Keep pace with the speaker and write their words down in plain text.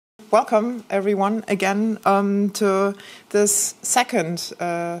Welcome, everyone, again to this second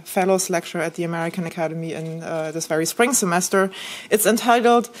Fellows Lecture at the American Academy in this very spring semester. It's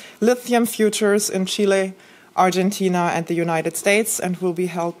entitled Lithium Futures in Chile, Argentina, and the United States, and will be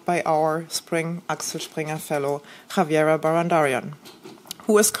held by our spring Axel Springer Fellow, Javiera Barandiarán,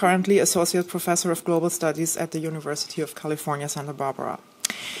 who is currently Associate Professor of Global Studies at the University of California, Santa Barbara.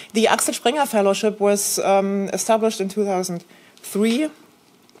 The Axel Springer Fellowship was established in 2003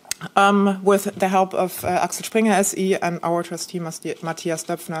 with the help of Axel Springer SE and our trustee Matthias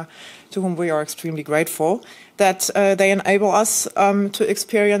Döpfner, to whom we are extremely grateful, that they enable us to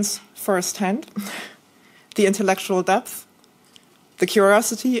experience firsthand the intellectual depth, the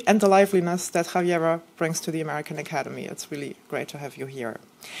curiosity, and the liveliness that Javiera brings to the American Academy. It's really great to have you here.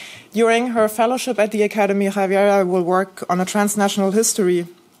 During her fellowship at the Academy, Javiera will work on a transnational history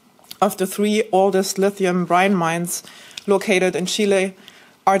of the three oldest lithium brine mines located in Chile,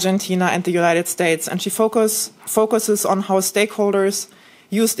 Argentina, and the United States, and she focuses on how stakeholders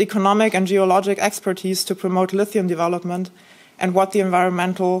used economic and geologic expertise to promote lithium development and what the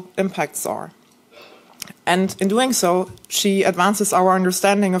environmental impacts are. And in doing so, she advances our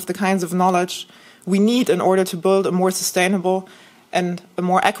understanding of the kinds of knowledge we need in order to build a more sustainable and a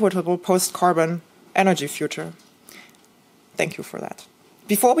more equitable post-carbon energy future. Thank you for that.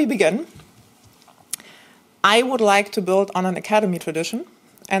 Before we begin, I would like to build on an academy tradition,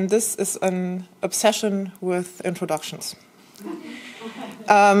 and this is an obsession with introductions.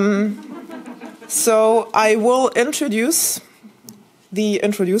 So I will introduce the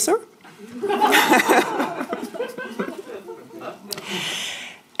introducer.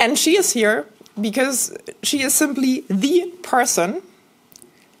 And she is here because she is simply the person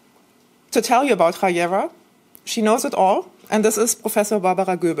to tell you about Javiera. She knows it all, and this is Professor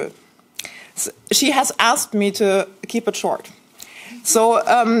Barbara Göbel. She has asked me to keep it short. So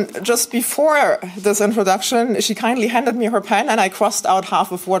just before this introduction, she kindly handed me her pen, and I crossed out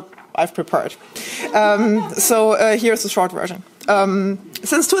half of what I've prepared. So here's the short version.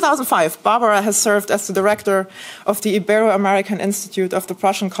 Since 2005, Barbara has served as the director of the Ibero-American Institute of the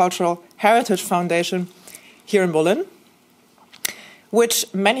Prussian Cultural Heritage Foundation here in Berlin, which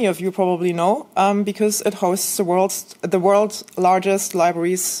many of you probably know because it hosts the world's largest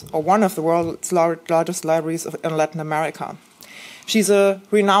libraries, or one of the world's largest libraries in Latin America. She's a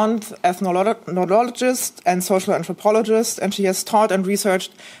renowned ethnologist and social anthropologist, and she has taught and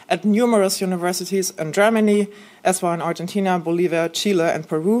researched at numerous universities in Germany, as well in Argentina, Bolivia, Chile, and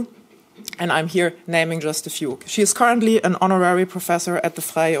Peru. And I'm here naming just a few. She is currently an honorary professor at the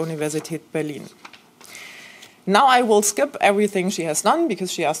Freie Universität Berlin. Now I will skip everything she has done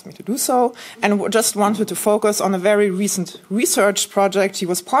because she asked me to do so, and just wanted to focus on a very recent research project she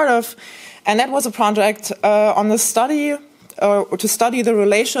was part of, and that was a project on the study to study the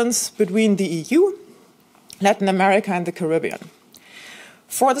relations between the EU, Latin America, and the Caribbean.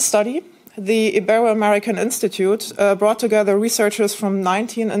 For the study, the Ibero-American Institute brought together researchers from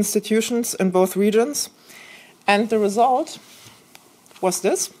 19 institutions in both regions, and the result was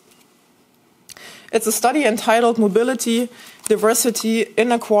this. It's a study entitled Mobility, Diversity,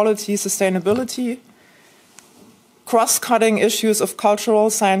 Inequality, Sustainability, Cross-Cutting Issues of Cultural,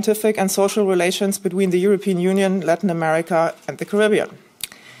 Scientific, and Social Relations between the European Union, Latin America, and the Caribbean.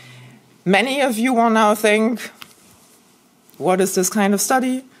 Many of you will now think, what is this kind of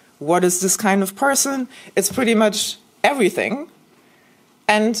study? What is this kind of person? It's pretty much everything.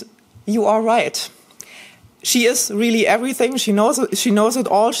 And you are right. She is really everything. She knows it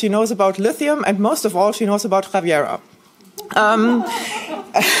all. She knows about lithium, and most of all, she knows about Javiera.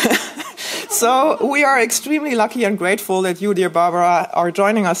 So we are extremely lucky and grateful that you, dear Barbara, are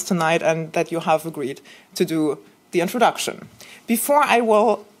joining us tonight and that you have agreed to do the introduction. Before I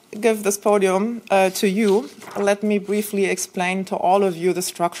will give this podium to you, let me briefly explain to all of you the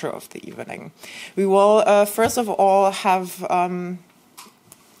structure of the evening. We will first of all have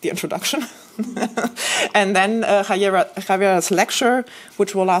the introduction, and then Javiera's lecture,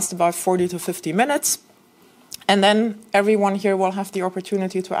 which will last about 40 to 50 minutes. And then everyone here will have the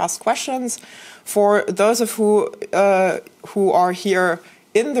opportunity to ask questions. For those of who are here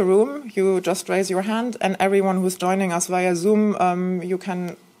in the room, you just raise your hand, and everyone who's joining us via Zoom, you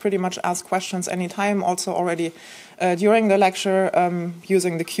can pretty much ask questions anytime, also already during the lecture,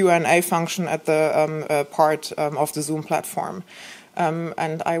 using the Q&A function at the part of the Zoom platform.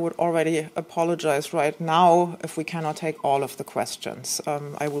 And I would already apologize right now if we cannot take all of the questions.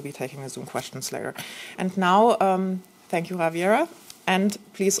 I will be taking the Zoom questions later. And now, thank you, Javiera, and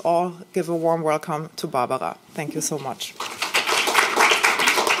please all give a warm welcome to Barbara. Thank you so much.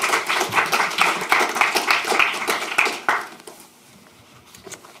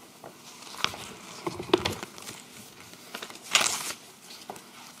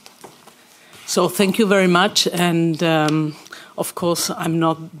 So thank you very much. And of course, I'm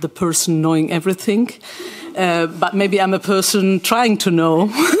not the person knowing everything, but maybe I'm a person trying to know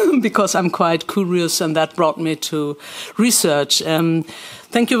because I'm quite curious, and that brought me to research.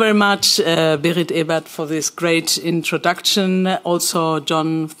 Thank you very much, Berit Ebert, for this great introduction. Also,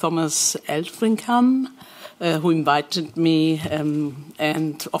 John Thomas Elfringham, who invited me,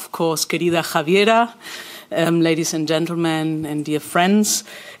 and of course, querida Javiera. Ladies and gentlemen and dear friends,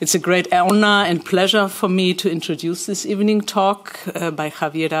 it's a great honor and pleasure for me to introduce this evening talk by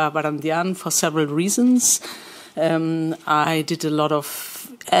Javiera Barandiarán for several reasons. I did a lot of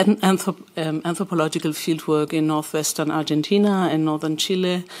anthropological fieldwork in northwestern Argentina and northern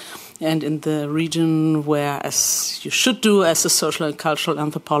Chile, and in the region where, as you should do as a social and cultural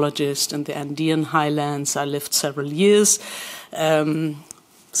anthropologist, in the Andean highlands, I lived several years.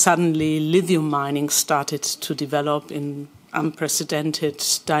 Suddenly, lithium mining started to develop in unprecedented,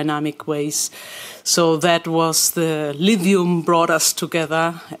 dynamic ways. So that was the lithium brought us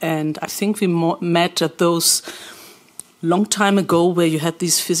together. And I think we met at those long time ago where you had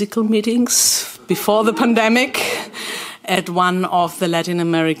these physical meetings before the pandemic at one of the Latin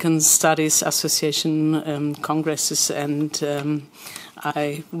American Studies Association congresses. And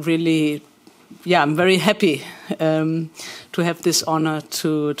I really... I'm very happy to have this honor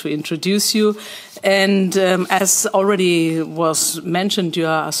to introduce you. And as already was mentioned, you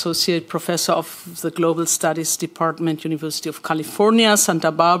are Associate Professor of the Global Studies Department, University of California,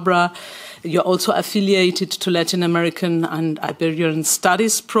 Santa Barbara. You're also affiliated to Latin American and Iberian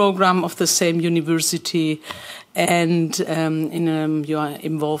Studies program of the same university. And you are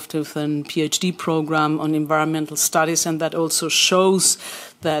involved with a PhD program on environmental studies, and that also shows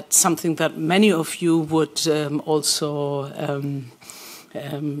that something that many of you would also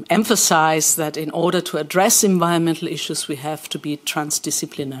emphasize, that in order to address environmental issues, we have to be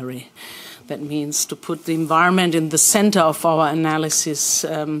transdisciplinary. That means to put the environment in the center of our analysis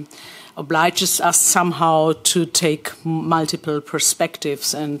obliges us somehow to take multiple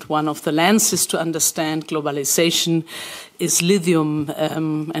perspectives. And one of the lenses to understand globalization is lithium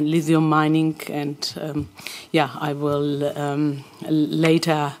and lithium mining. And I will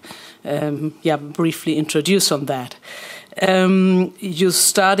later briefly introduce on that. You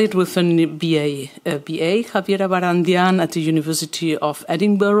started with a BA, Javiera Barandiarán, at the University of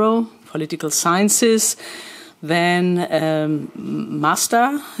Edinburgh, Political Sciences. Then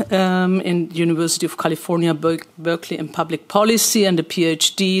master in University of California, Berkeley in Public Policy, and a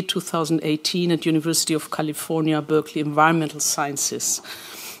PhD 2018 at University of California, Berkeley Environmental Sciences.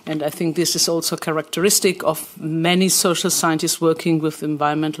 And I think this is also characteristic of many social scientists working with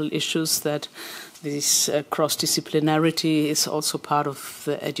environmental issues, that this cross-disciplinarity is also part of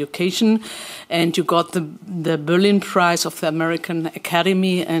the education. And you got the Berlin Prize of the American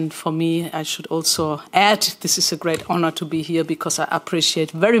Academy. And for me, I should also add, this is a great honor to be here because I appreciate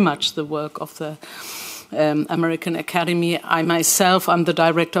very much the work of the American Academy. I myself, I'm the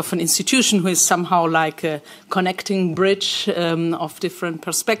director of an institution who is somehow like a connecting bridge of different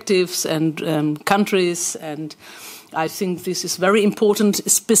perspectives and countries, and I think this is very important,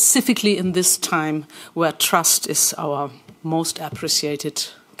 specifically in this time where trust is our most appreciated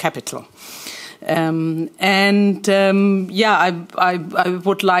capital. I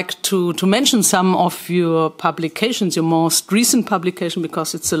would like to mention some of your publications, your most recent publication,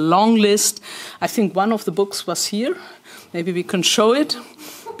 because it's a long list. I think one of the books was here. Maybe we can show it,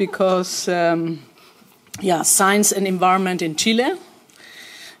 because Science and Environment in Chile.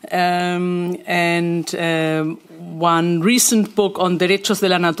 One recent book on Derechos de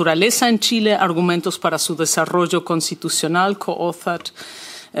la Naturaleza en Chile, Argumentos para su Desarrollo Constitucional, co-authored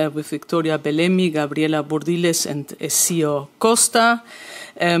with Victoria Bellemi, Gabriela Burdiles, and Ezio Costa.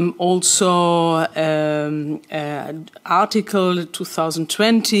 Article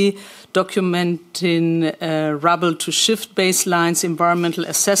 2020 documenting rubble to shift baselines, environmental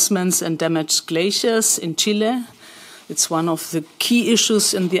assessments, and damaged glaciers in Chile. It's one of the key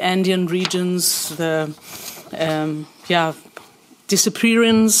issues in the Andean regions, the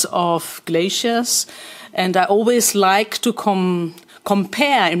disappearance of glaciers. And I always like to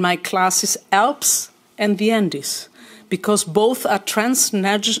compare in my classes Alps and the Andes, because both are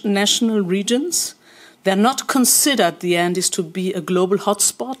transnational regions. They're not considered, the Andes, to be a global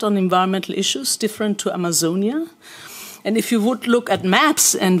hotspot on environmental issues, different to Amazonia. And if you would look at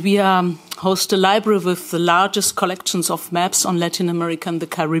maps, and we host a library with the largest collections of maps on Latin America and the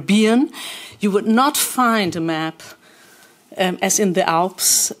Caribbean, you would not find a map, as in the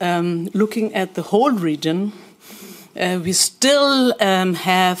Alps, looking at the whole region. We still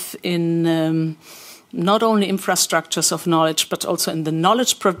have in not only infrastructures of knowledge, but also in the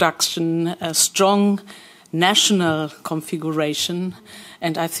knowledge production, a strong national configuration.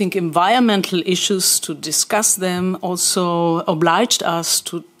 And I think environmental issues, to discuss them, also obliged us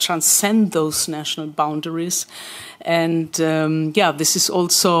to transcend those national boundaries. And this is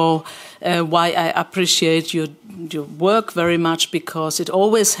also why I appreciate your work very much, because it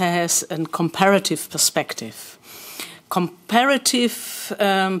always has a comparative perspective. Comparative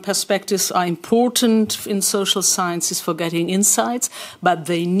perspectives are important in social sciences for getting insights, but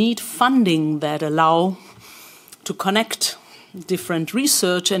they need funding that allow to connect different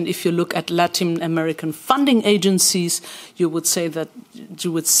research. And if you look at Latin American funding agencies, you would see that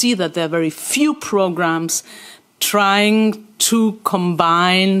there are very few programs trying to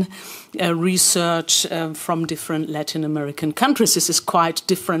combine research from different Latin American countries. This is quite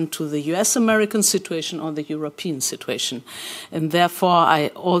different to the US American situation or the European situation. And therefore, I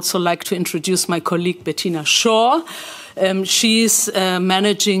also like to introduce my colleague Bettina Shaw. She's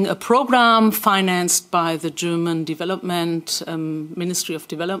managing a program financed by the German Ministry of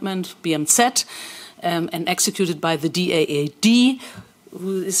Development, BMZ, and executed by the DAAD,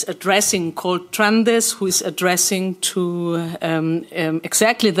 who is addressing, called Trandes, who is addressing to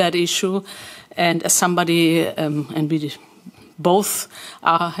exactly that issue. And as somebody, and we both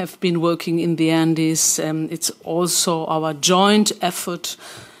have been working in the Andes, it's also our joint effort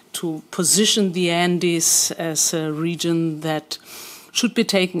to position the Andes as a region that should be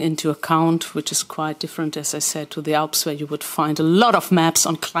taken into account, which is quite different, as I said, to the Alps, where you would find a lot of maps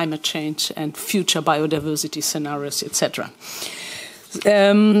on climate change and future biodiversity scenarios, etc.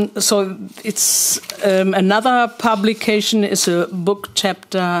 So it's another publication is a book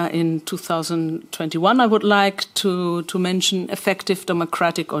chapter in 2021 I would like to mention, Effective,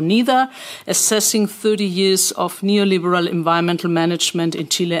 Democratic or Neither, Assessing 30 Years of Neoliberal Environmental Management in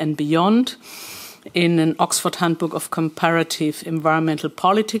Chile and Beyond, in an Oxford Handbook of Comparative Environmental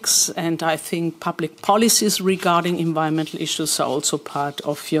Politics. And I think public policies regarding environmental issues are also part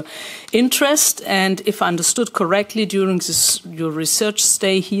of your interest. And if I understood correctly, during your research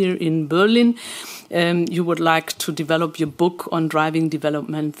stay here in Berlin, you would like to develop your book on driving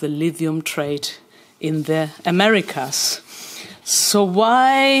development, the lithium trade in the Americas. So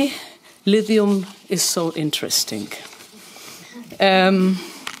why lithium is so interesting?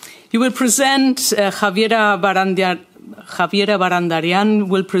 You will present, Javiera Barandiarán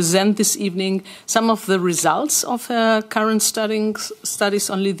will present this evening some of the results of her current studies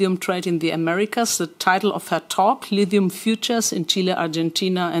on lithium trade in the Americas. The title of her talk, Lithium Futures in Chile,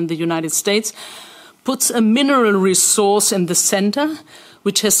 Argentina and the United States, puts a mineral resource in the center,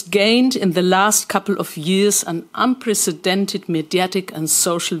 which has gained in the last couple of years an unprecedented mediatic and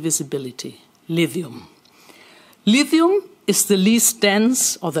social visibility, lithium. Lithium is the least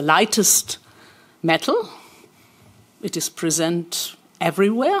dense or the lightest metal. It is present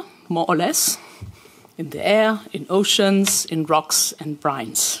everywhere, more or less, in the air, in oceans, in rocks and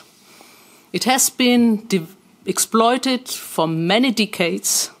brines. It has been exploited for many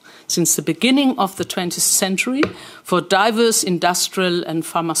decades, since the beginning of the 20th century, for diverse industrial and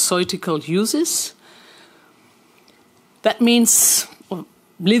pharmaceutical uses. That means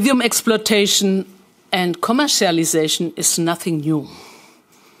lithium exploitation and commercialization is nothing new.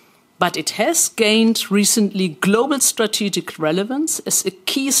 But it has gained recently global strategic relevance as a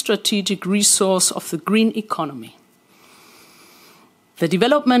key strategic resource of the green economy. The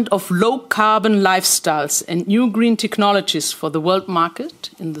development of low-carbon lifestyles and new green technologies for the world market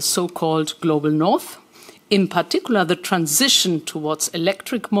in the so-called Global North, in particular the transition towards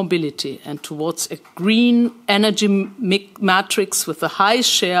electric mobility and towards a green energy matrix with a high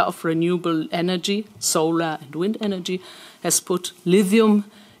share of renewable energy, solar and wind energy, has put lithium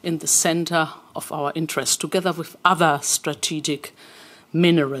in the center of our interest, together with other strategic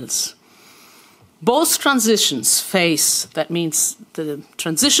minerals. Both transitions face, that means the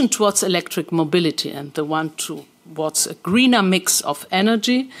transition towards electric mobility and the one towards a greener mix of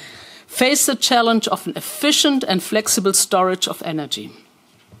energy, face the challenge of an efficient and flexible storage of energy.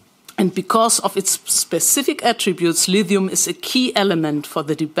 And because of its specific attributes, lithium is a key element for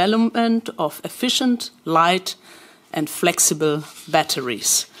the development of efficient, light, and flexible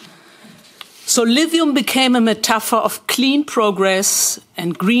batteries. So lithium became a metaphor of clean progress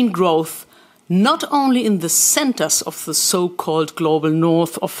and green growth, not only in the centers of the so-called Global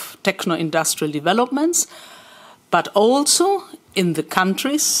North of techno-industrial developments, but also in the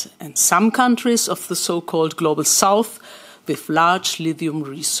countries and some countries of the so-called Global South with large lithium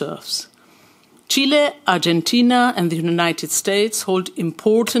reserves. Chile, Argentina, and the United States hold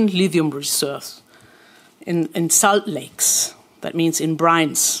important lithium reserves in salt lakes, that means in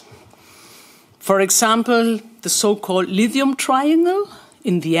brines. For example, the so-called lithium triangle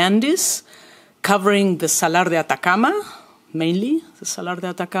in the Andes, covering the Salar de Atacama, mainly the Salar de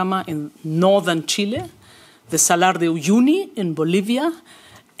Atacama in northern Chile, the Salar de Uyuni in Bolivia,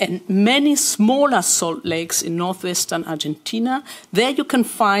 and many smaller salt lakes in northwestern Argentina. There you can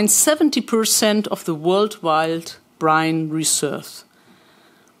find 70% of the worldwide brine reserve.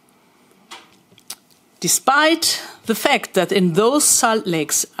 Despite the fact that in those salt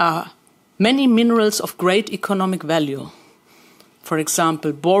lakes are many minerals of great economic value, for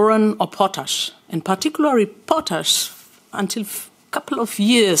example, boron or potash, and particularly potash, until a couple of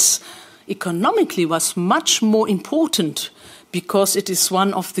years, economically was much more important because it is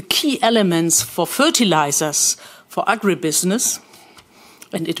one of the key elements for fertilizers, for agribusiness,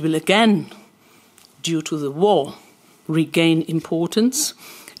 and it will again, due to the war, regain importance.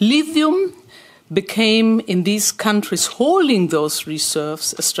 Lithium became, in these countries holding those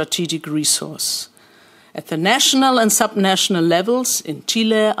reserves, a strategic resource. At the national and subnational levels, in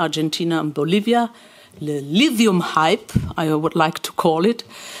Chile, Argentina, and Bolivia, the lithium hype, I would like to call it,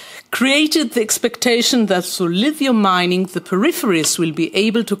 created the expectation that through lithium mining, the peripheries will be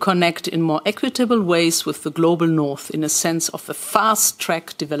able to connect in more equitable ways with the global north in a sense of a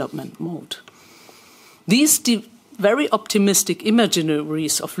fast-track development mode. These very optimistic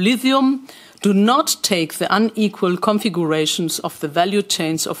imaginaries of lithium do not take the unequal configurations of the value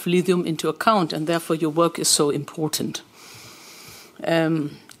chains of lithium into account, and therefore your work is so important.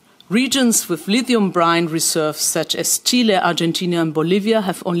 Regions with lithium brine reserves, such as Chile, Argentina, and Bolivia,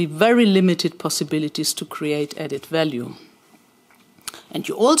 have only very limited possibilities to create added value. And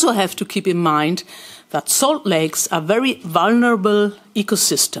you also have to keep in mind that salt lakes are very vulnerable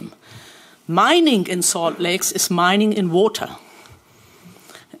ecosystem. Mining in salt lakes is mining in water.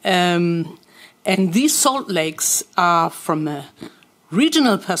 And these salt lakes are, from a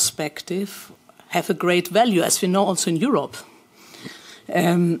regional perspective, have a great value, as we know also in Europe.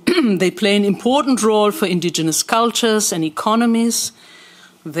 They play an important role for indigenous cultures and economies.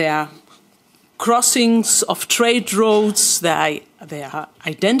 They are crossings of trade roads, they are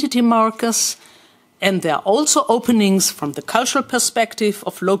identity markers, and they are also openings from the cultural perspective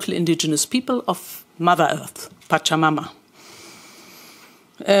of local indigenous people of Mother Earth, Pachamama.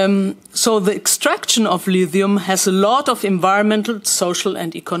 So the extraction of lithium has a lot of environmental, social,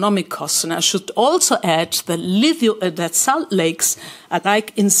 and economic costs. And I should also add that, that salt lakes are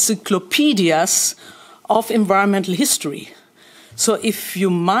like encyclopedias of environmental history. So if you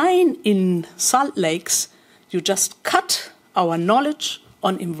mine in salt lakes, you just cut our knowledge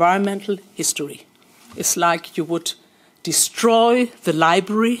on environmental history. It's like you would destroy the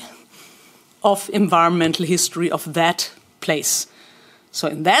library of environmental history of that place. So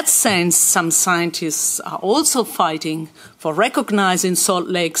in that sense, some scientists are also fighting for recognizing salt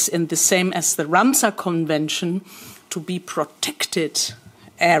lakes in the same as the Ramsar Convention to be protected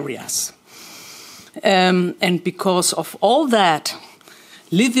areas. And because of all that,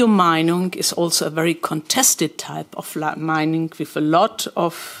 lithium mining is also a very contested type of mining with a lot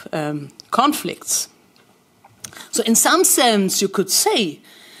of conflicts. So in some sense, you could say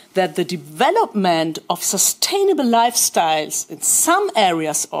that the development of sustainable lifestyles in some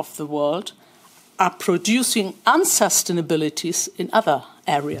areas of the world are producing unsustainabilities in other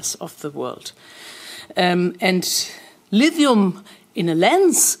areas of the world. And lithium in a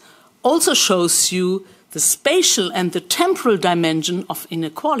lens also shows you the spatial and the temporal dimension of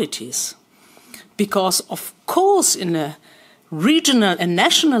inequalities. Because, of course, in a regional and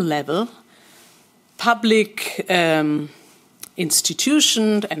national level, public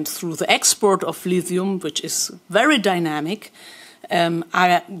institutions and through the export of lithium, which is very dynamic,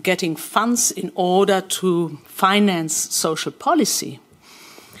 are getting funds in order to finance social policy.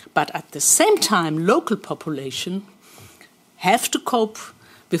 But at the same time, local population have to cope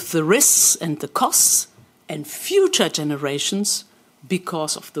with the risks and the costs, and future generations,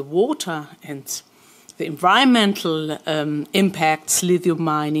 because of the water and the environmental impacts lithium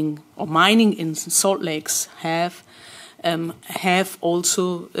mining or mining in salt lakes have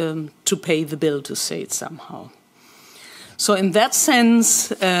also to pay the bill, to say it somehow. So in that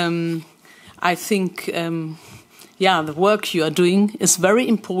sense, I think, the work you are doing is very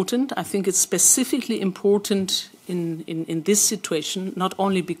important. I think it's specifically important in this situation, not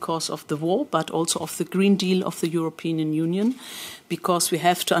only because of the war, but also of the Green Deal of the European Union, because we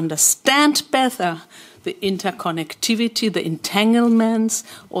have to understand better the interconnectivity, the entanglements,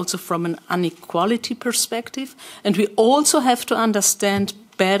 also from an inequality perspective. And we also have to understand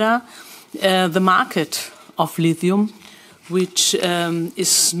better the market of lithium, which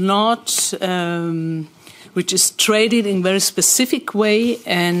is not which is traded in a very specific way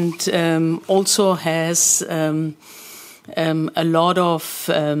and also has a lot of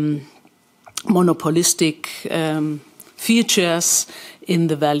monopolistic features in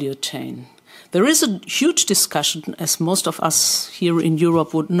the value chain. There is a huge discussion, as most of us here in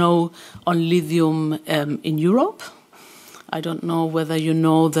Europe would know, on lithium in Europe. I don't know whether you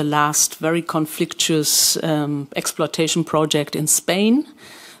know the last very conflictuous exploitation project in Spain.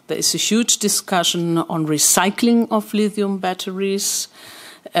 There is a huge discussion on recycling of lithium batteries.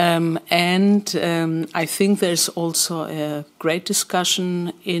 I think there's also a great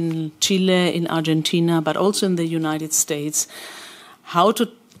discussion in Chile, in Argentina, but also in the United States, how to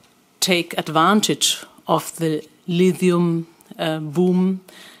take advantage of the lithium boom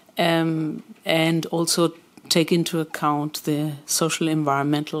and also take into account the social,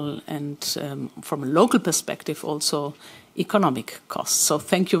 environmental, and from a local perspective also economic costs. So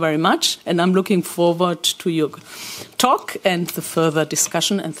thank you very much, and I'm looking forward to your talk and the further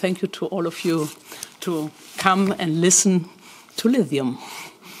discussion, and thank you to all of you to come and listen to lithium.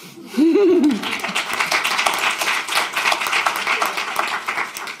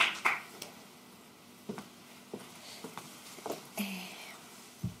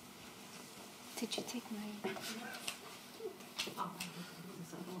 Did you take my...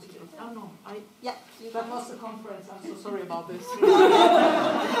 Oh, no, Yeah. That was the conference. I'm so sorry about this.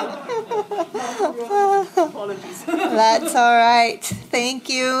 Apologies. That's all right. Thank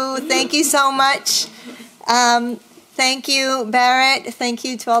you. Thank you so much. Thank you, Barrett. Thank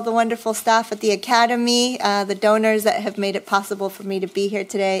you to all the wonderful staff at the Academy, the donors that have made it possible for me to be here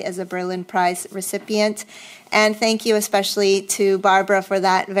today as a Berlin Prize recipient. And thank you especially to Barbara for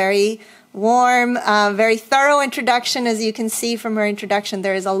that very warm, very thorough introduction. As you can see from her introduction,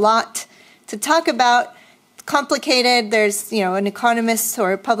 there is a lot to talk about. Complicated. There's, an economist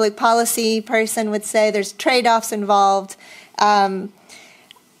or a public policy person would say there's trade-offs involved. I'm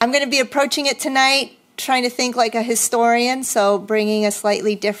going to be approaching it tonight trying to think like a historian, so bringing a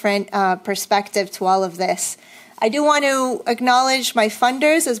slightly different perspective to all of this. I do want to acknowledge my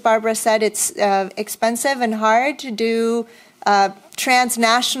funders. As Barbara said, it's expensive and hard to do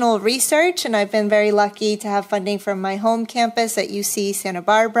transnational research, and I've been very lucky to have funding from my home campus at UC Santa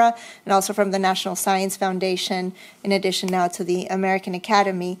Barbara and also from the National Science Foundation, in addition now to the American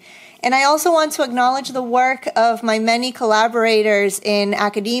Academy. And I also want to acknowledge the work of my many collaborators in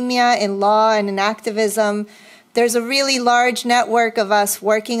academia, in law, and in activism. There's a really large network of us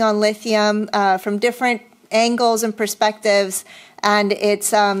working on lithium from different angles and perspectives, and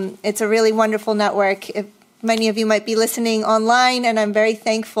it's a really wonderful network. Many of you might be listening online, and I'm very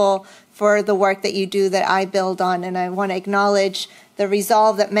thankful for the work that you do that I build on, and I want to acknowledge the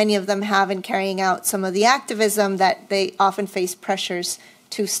resolve that many of them have in carrying out some of the activism that they often face pressures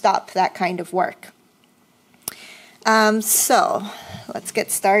to stop that kind of work. So let's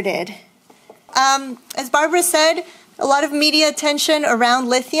get started. As Barbara said, a lot of media attention around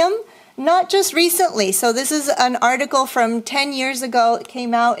lithium, not just recently. So this is an article from 10 years ago. It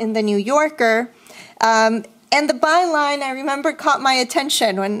came out in the New Yorker. And the byline, I remember, caught my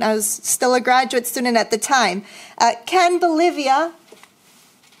attention when I was still a graduate student at the time. Can Bolivia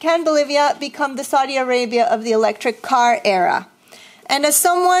become the Saudi Arabia of the electric car era? And as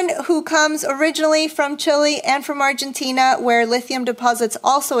someone who comes originally from Chile and from Argentina, where lithium deposits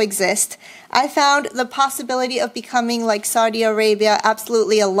also exist, I found the possibility of becoming like Saudi Arabia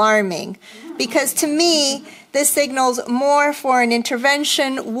absolutely alarming. Because to me, this signals more for an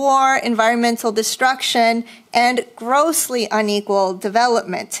intervention, war, environmental destruction, and grossly unequal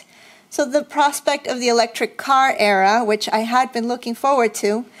development. So the prospect of the electric car era, which I had been looking forward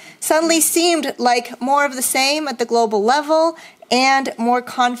to, suddenly seemed like more of the same at the global level and more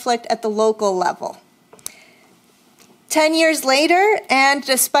conflict at the local level. 10 years later, and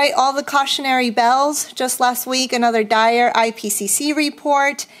despite all the cautionary bells, just last week another dire IPCC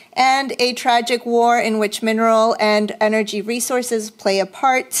report and a tragic war in which mineral and energy resources play a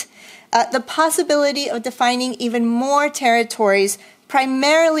part, the possibility of defining even more territories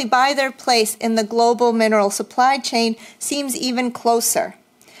primarily by their place in the global mineral supply chain seems even closer.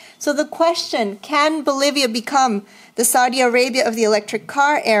 So the question, can Bolivia become the Saudi Arabia of the electric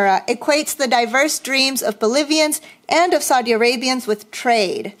car era, equates the diverse dreams of Bolivians and of Saudi Arabians with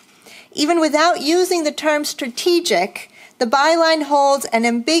trade. Even without using the term strategic, the byline holds an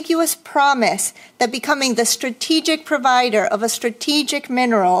ambiguous promise that becoming the strategic provider of a strategic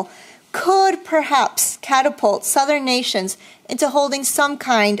mineral could perhaps catapult southern nations into holding some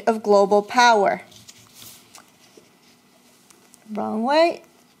kind of global power. Wrong way.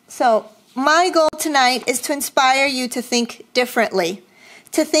 So, my goal tonight is to inspire you to think differently,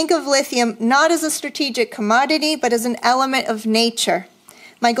 to think of lithium not as a strategic commodity, but as an element of nature.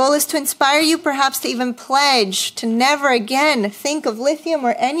 My goal is to inspire you perhaps to even pledge to never again think of lithium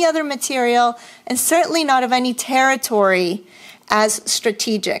or any other material, and certainly not of any territory, as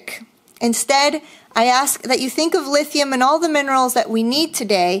strategic. Instead, I ask that you think of lithium and all the minerals that we need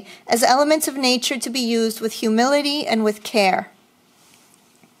today as elements of nature to be used with humility and with care.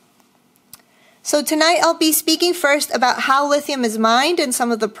 So tonight I'll be speaking first about how lithium is mined and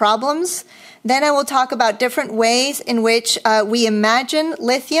some of the problems. Then I will talk about different ways in which we imagine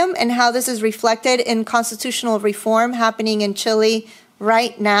lithium and how this is reflected in constitutional reform happening in Chile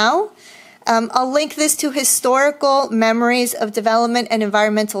right now. I'll link this to historical memories of development and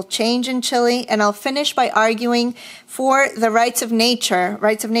environmental change in Chile, and I'll finish by arguing for the rights of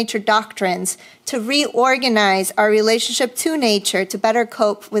nature doctrines, to reorganize our relationship to nature to better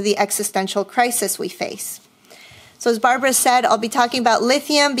cope with the existential crisis we face. So as Barbara said, I'll be talking about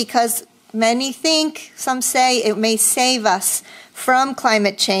lithium because many think, some say, it may save us from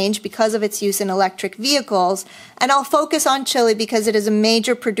climate change because of its use in electric vehicles, and I'll focus on Chile because it is a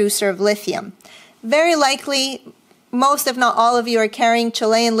major producer of lithium. Very likely, most if not all of you are carrying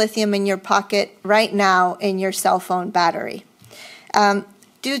Chilean lithium in your pocket right now in your cell phone battery.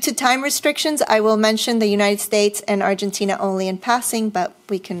 Due to time restrictions, I will mention the United States and Argentina only in passing, but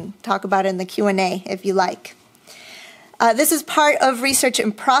we can talk about it in the Q&A if you like. This is part of research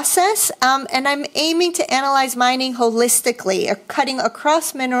in process, and I'm aiming to analyze mining holistically, cutting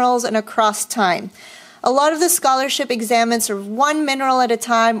across minerals and across time. A lot of the scholarship examines sort of one mineral at a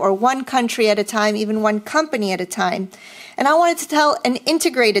time, or one country at a time, even one company at a time. And I wanted to tell an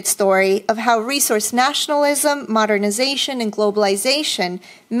integrated story of how resource nationalism, modernization, and globalization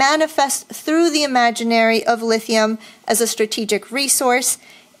manifest through the imaginary of lithium as a strategic resource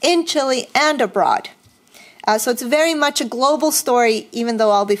in Chile and abroad. So it's very much a global story, even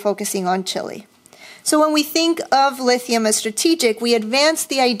though I'll be focusing on Chile. So when we think of lithium as strategic, we advance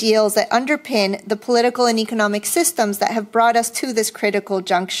the ideals that underpin the political and economic systems that have brought us to this critical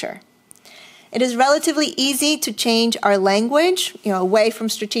juncture. It is relatively easy to change our language, away from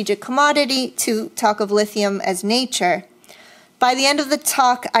strategic commodity to talk of lithium as nature. By the end of the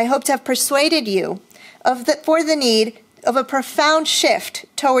talk, I hope to have persuaded you for the need of a profound shift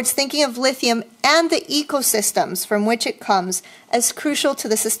towards thinking of lithium and the ecosystems from which it comes as crucial to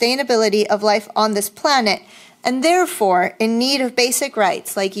the sustainability of life on this planet, and therefore in need of basic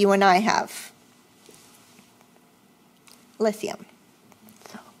rights like you and I have. Lithium.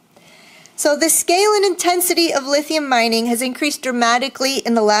 So the scale and intensity of lithium mining has increased dramatically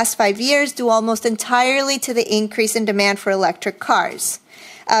in the last 5 years, due almost entirely to the increase in demand for electric cars.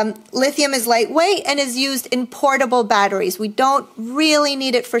 Lithium is lightweight and is used in portable batteries. We don't really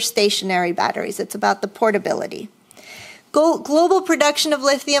need it for stationary batteries. It's about the portability. Global production of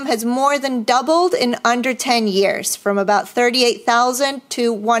lithium has more than doubled in under 10 years, from about 38,000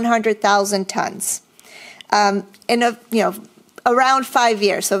 to 100,000 tons in around 5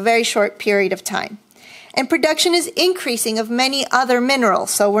 years, so a very short period of time. And production is increasing of many other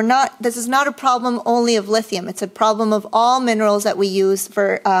minerals. So this is not a problem only of lithium. It's a problem of all minerals that we use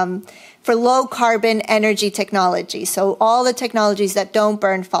for low carbon energy technology. So all the technologies that don't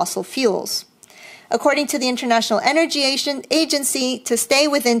burn fossil fuels. According to the International Energy Agency, to stay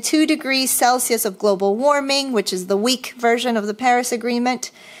within 2 degrees Celsius of global warming, which is the weak version of the Paris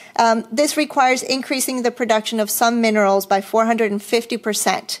Agreement, this requires increasing the production of some minerals by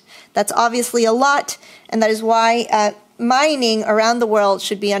 450%. That's obviously a lot, and that is why mining around the world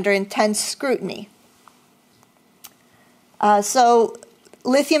should be under intense scrutiny. So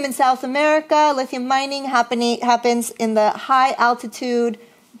lithium in South America, lithium mining happens in the high altitude,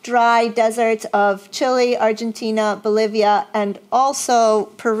 dry deserts of Chile, Argentina, Bolivia, and also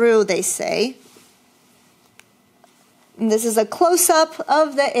Peru, they say. And this is a close-up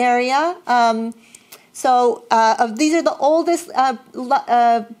of the area. These are the oldest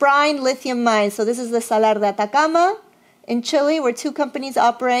brine lithium mines. So this is the Salar de Atacama in Chile, where 2 companies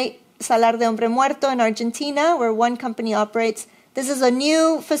operate. Salar de Hombre Muerto in Argentina, where 1 company operates. This is a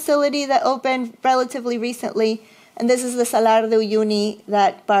new facility that opened relatively recently. And this is the Salar de Uyuni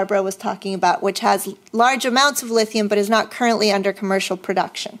that Barbara was talking about, which has large amounts of lithium but is not currently under commercial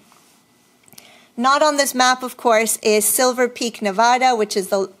production. Not on this map, of course, is Silver Peak, Nevada, which is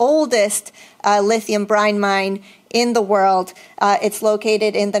the oldest lithium brine mine in the world. It's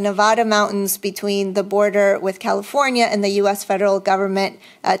located in the Nevada mountains between the border with California and the U.S. federal government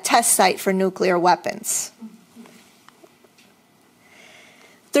test site for nuclear weapons.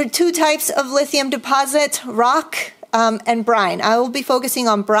 There are 2 types of lithium deposit: rock and brine. I will be focusing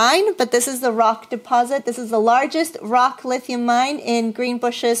on brine, but this is the rock deposit. This is the largest rock lithium mine in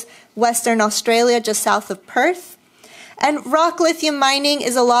Greenbushes, Western Australia, just south of Perth. And rock lithium mining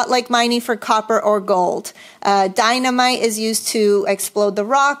is a lot like mining for copper or gold. Dynamite is used to explode the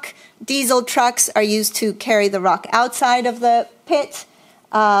rock. Diesel trucks are used to carry the rock outside of the pit.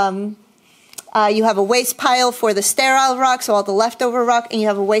 You have a waste pile for the sterile rock, so all the leftover rock, and you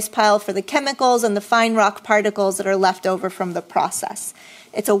have a waste pile for the chemicals and the fine rock particles that are left over from the process.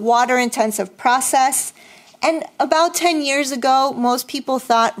 It's a water-intensive process. And about 10 years ago, most people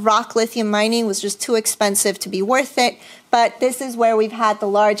thought rock lithium mining was just too expensive to be worth it. But this is where we've had the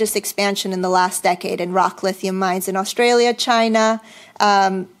largest expansion in the last decade in rock lithium mines in Australia, China,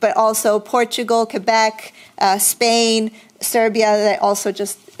 but also Portugal, Quebec, Spain, Serbia, that also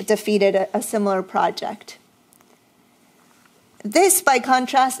just defeated a similar project. This, by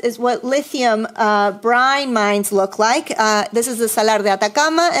contrast, is what lithium brine mines look like. This is the Salar de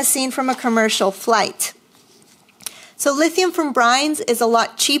Atacama as seen from a commercial flight. So lithium from brines is a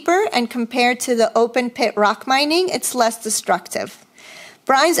lot cheaper, and compared to the open pit rock mining, it's less destructive.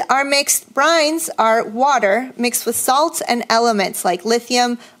 Brines are water mixed with salts and elements like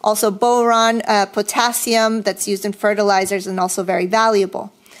lithium, also boron, potassium that's used in fertilizers and also very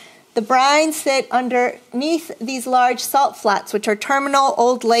valuable. The brines sit underneath these large salt flats, which are terminal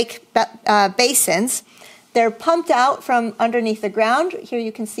old lake basins. They're pumped out from underneath the ground. Here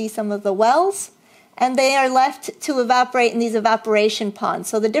you can see some of the wells. And they are left to evaporate in these evaporation ponds.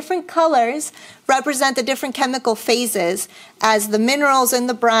 So the different colors represent the different chemical phases as the minerals in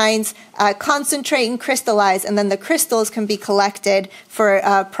the brines concentrate and crystallize, and then the crystals can be collected for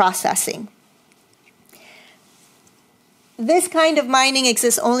processing. This kind of mining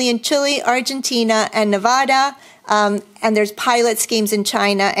exists only in Chile, Argentina, and Nevada, and there's pilot schemes in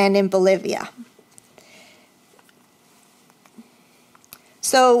China and in Bolivia.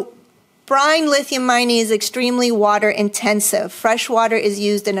 So brine lithium mining is extremely water intensive. Fresh water is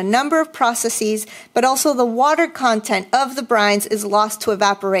used in a number of processes, but also the water content of the brines is lost to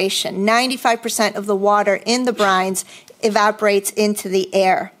evaporation. 95% of the water in the brines evaporates into the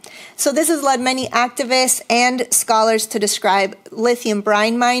air. So this has led many activists and scholars to describe lithium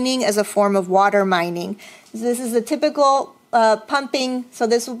brine mining as a form of water mining. This is a typical pumping, so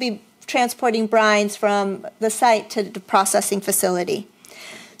this will be transporting brines from the site to the processing facility.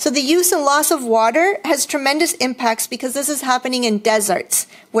 So the use and loss of water has tremendous impacts because this is happening in deserts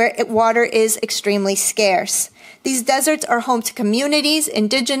where water is extremely scarce. These deserts are home to communities,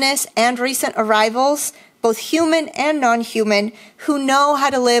 indigenous and recent arrivals, both human and non-human, who know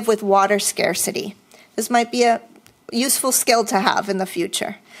how to live with water scarcity. This might be a useful skill to have in the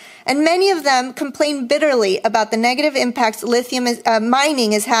future. And many of them complain bitterly about the negative impacts lithium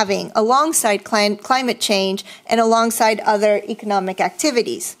mining is having alongside climate change and alongside other economic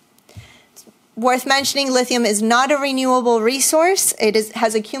activities. It's worth mentioning, lithium is not a renewable resource. It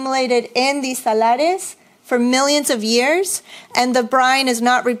has accumulated in these salares for millions of years, and the brine is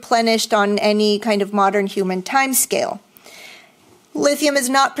not replenished on any kind of modern human timescale. Lithium is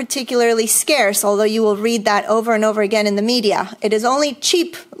not particularly scarce, although you will read that over and over again in the media. It is only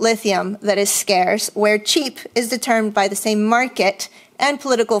cheap lithium that is scarce, where cheap is determined by the same market and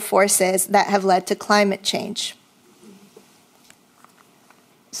political forces that have led to climate change.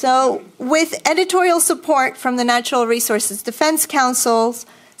 So, with editorial support from the Natural Resources Defense Councils,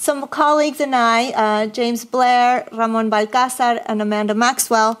 some colleagues and I, James Blair, Ramon Balcázar, and Amanda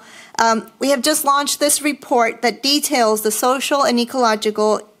Maxwell, we have just launched this report that details the social and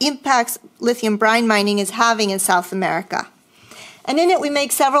ecological impacts lithium brine mining is having in South America. And in it, we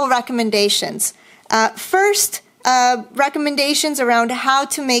make several recommendations. First, recommendations around how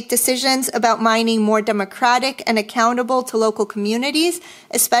to make decisions about mining more democratic and accountable to local communities,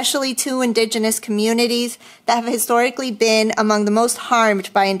 especially to indigenous communities that have historically been among the most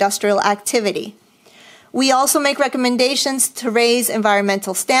harmed by industrial activity. We also make recommendations to raise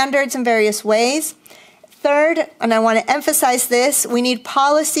environmental standards in various ways. Third, and I want to emphasize this, we need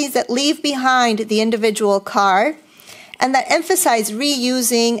policies that leave behind the individual car and that emphasize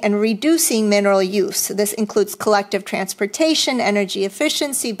reusing and reducing mineral use. This includes collective transportation, energy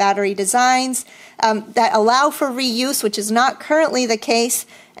efficiency, battery designs that allow for reuse, which is not currently the case,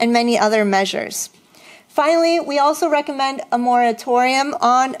 and many other measures. Finally, we also recommend a moratorium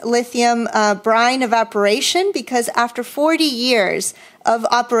on lithium brine evaporation because after 40 years of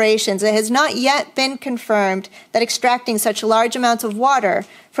operations, it has not yet been confirmed that extracting such large amounts of water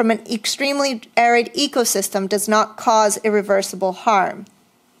from an extremely arid ecosystem does not cause irreversible harm.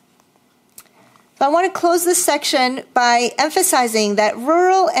 But I want to close this section by emphasizing that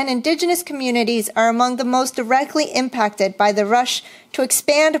rural and indigenous communities are among the most directly impacted by the rush to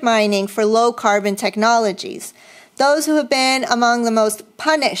expand mining for low-carbon technologies. Those who have been among the most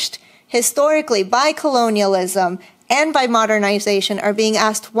punished historically by colonialism and by modernization are being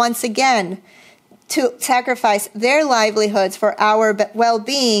asked once again to sacrifice their livelihoods for our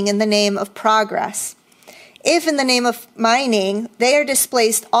well-being in the name of progress. If in the name of mining, they are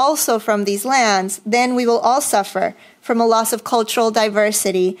displaced also from these lands, then we will all suffer from a loss of cultural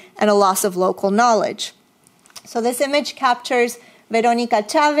diversity and a loss of local knowledge. So this image captures Veronica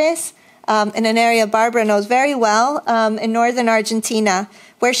Chavez in an area Barbara knows very well in northern Argentina,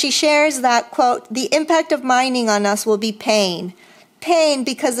 where she shares that, quote, "The impact of mining on us will be pain. Pain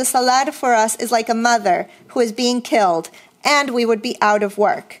because the salar for us is like a mother who is being killed, and we would be out of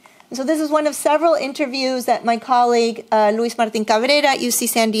work." So this is one of several interviews that my colleague Luis Martin Cabrera at UC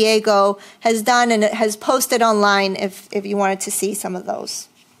San Diego has done, and it has posted online if you wanted to see some of those.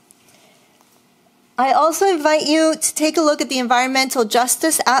 I also invite you to take a look at the Environmental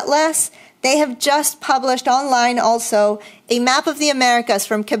Justice Atlas. They have just published online also a map of the Americas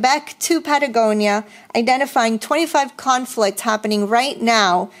from Quebec to Patagonia, identifying 25 conflicts happening right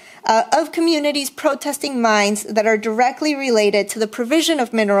now of communities protesting mines that are directly related to the provision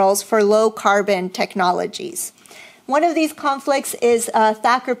of minerals for low-carbon technologies. One of these conflicts is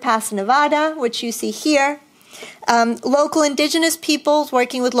Thacker Pass, Nevada, which you see here. Local indigenous peoples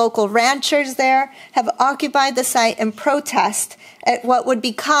working with local ranchers there have occupied the site in protest at what would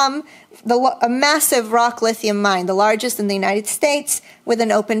become a massive rock lithium mine, the largest in the United States, with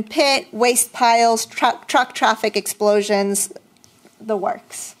an open pit, waste piles, truck traffic explosions, the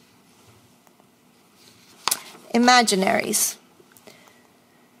works. Imaginaries.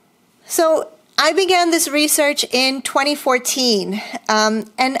 So I began this research in 2014,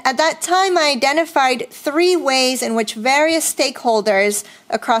 and at that time I identified 3 ways in which various stakeholders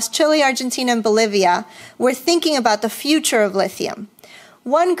across Chile, Argentina, and Bolivia were thinking about the future of lithium.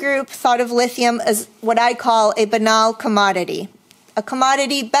 One group thought of lithium as what I call a banal commodity, a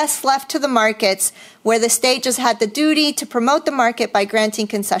commodity best left to the markets, where the state just had the duty to promote the market by granting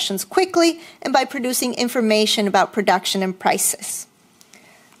concessions quickly and by producing information about production and prices.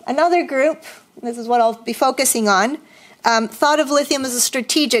 Another group, this is what I'll be focusing on, thought of lithium as a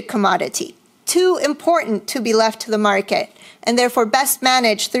strategic commodity, too important to be left to the market, and therefore best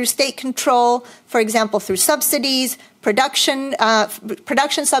managed through state control, for example, through subsidies, production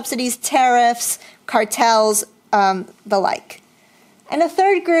subsidies, tariffs, cartels, the like. And a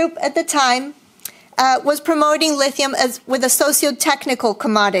third group at the time was promoting lithium with a socio-technical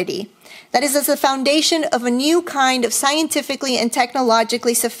commodity. That is, as the foundation of a new kind of scientifically and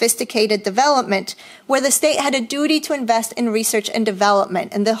technologically sophisticated development, where the state had a duty to invest in research and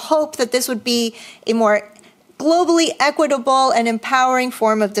development, and the hope that this would be a more globally equitable and empowering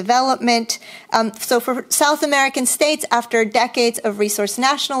form of development. So for South American states, after decades of resource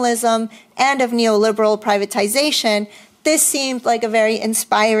nationalism and of neoliberal privatization, this seemed like a very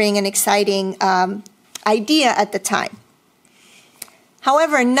inspiring and exciting idea at the time.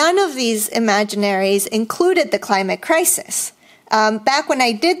 However, none of these imaginaries included the climate crisis. Back when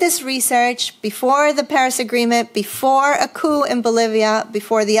I did this research, before the Paris Agreement, before a coup in Bolivia,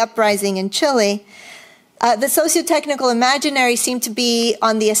 before the uprising in Chile, the socio-technical imaginary seemed to be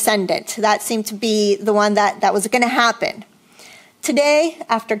on the ascendant. That seemed to be the one that was going to happen. Today,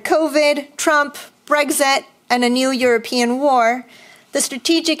 after COVID, Trump, Brexit, and a new European war, the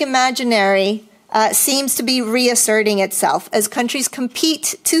strategic imaginary seems to be reasserting itself as countries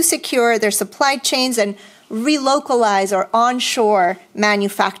compete to secure their supply chains and relocalize or onshore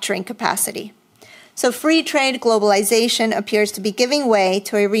manufacturing capacity. So free trade globalization appears to be giving way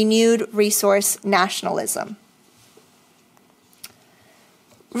to a renewed resource nationalism.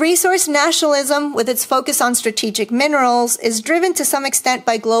 Resource nationalism, with its focus on strategic minerals, is driven to some extent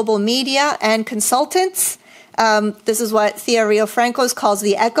by global media and consultants. This is what Thea Riofrancos calls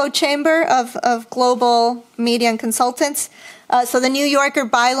the echo chamber of global media and consultants. So the New Yorker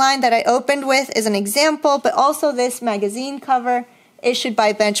byline that I opened with is an example, but also this magazine cover issued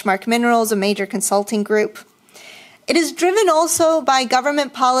by Benchmark Minerals, a major consulting group. It is driven also by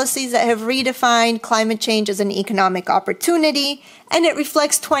government policies that have redefined climate change as an economic opportunity, and it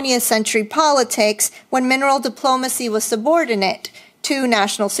reflects 20th century politics when mineral diplomacy was subordinate to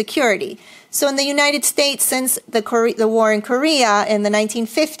national security. So in the United States, since the war in Korea in the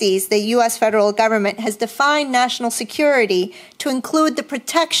 1950s, the U.S. federal government has defined national security to include the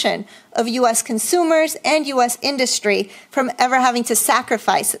protection of U.S. consumers and U.S. industry from ever having to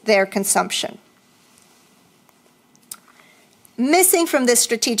sacrifice their consumption. Missing from this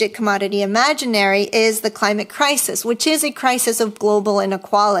strategic commodity imaginary is the climate crisis, which is a crisis of global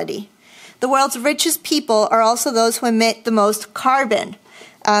inequality. The world's richest people are also those who emit the most carbon.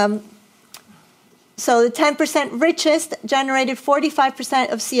 So the 10% richest generated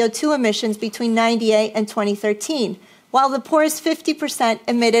 45% of CO2 emissions between 1998 and 2013, while the poorest 50%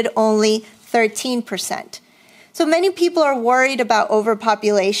 emitted only 13%. So many people are worried about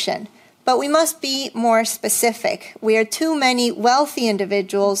overpopulation, but we must be more specific. We are too many wealthy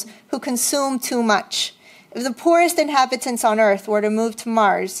individuals who consume too much. If the poorest inhabitants on Earth were to move to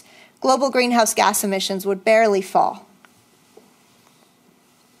Mars, global greenhouse gas emissions would barely fall.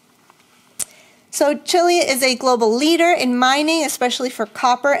 So Chile is a global leader in mining, especially for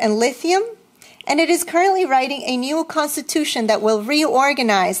copper and lithium, and it is currently writing a new constitution that will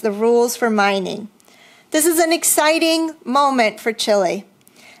reorganize the rules for mining. This is an exciting moment for Chile.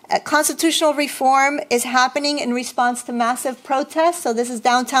 Constitutional reform is happening in response to massive protests. So this is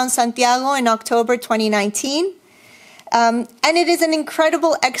downtown Santiago in October 2019. And it is an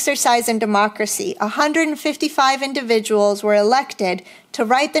incredible exercise in democracy. 155 individuals were elected to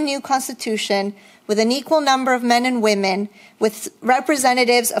write the new constitution with an equal number of men and women, with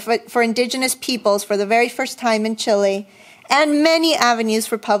representatives for indigenous peoples for the very first time in Chile, and many avenues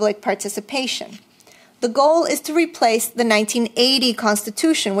for public participation. The goal is to replace the 1980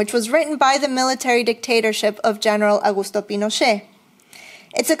 Constitution, which was written by the military dictatorship of General Augusto Pinochet.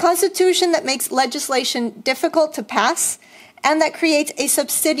 It's a constitution that makes legislation difficult to pass and that creates a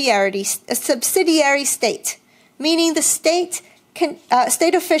subsidiary state, meaning the state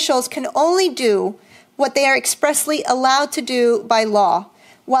officials can only do what they are expressly allowed to do by law,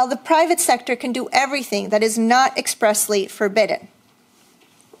 while the private sector can do everything that is not expressly forbidden.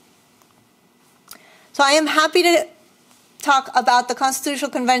 So I am happy to talk about the Constitutional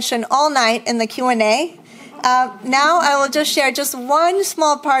Convention all night in the Q&A. Now I will just share just one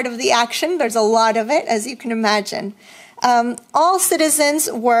small part of the action. There's a lot of it, as you can imagine. All citizens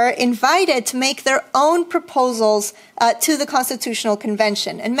were invited to make their own proposals to the Constitutional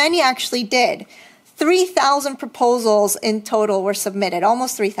Convention, and many actually did. 3,000 proposals in total were submitted,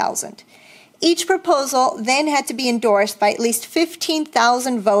 almost 3,000. Each proposal then had to be endorsed by at least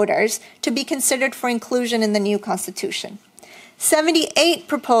 15,000 voters to be considered for inclusion in the new Constitution. 78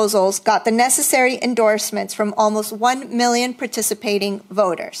 proposals got the necessary endorsements from almost 1 million participating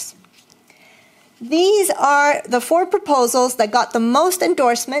voters. These are the 4 proposals that got the most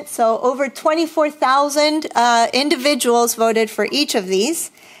endorsements, so over 24,000 individuals voted for each of these,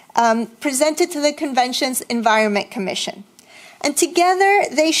 presented to the Convention's Environment Commission. And together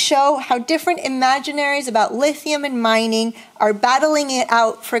they show how different imaginaries about lithium and mining are battling it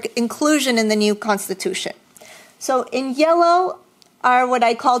out for inclusion in the new Constitution. So in yellow are what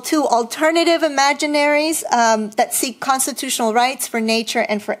I call 2 alternative imaginaries that seek constitutional rights for nature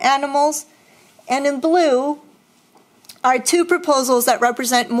and for animals. And in blue are 2 proposals that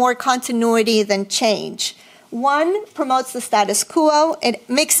represent more continuity than change. One promotes the status quo. It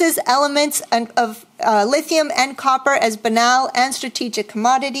mixes elements of lithium and copper as banal and strategic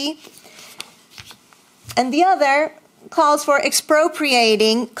commodity. And the other calls for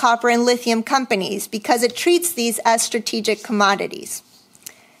expropriating copper and lithium companies because it treats these as strategic commodities.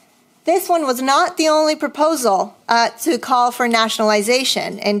 This one was not the only proposal to call for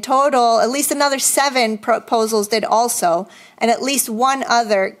nationalization. In total, at least another 7 proposals did also, and at least one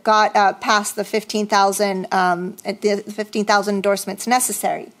other got past the 15,000 endorsements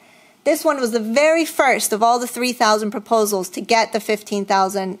necessary. This one was the very first of all the 3,000 proposals to get the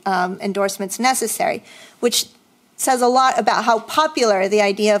 15,000 endorsements necessary, which says a lot about how popular the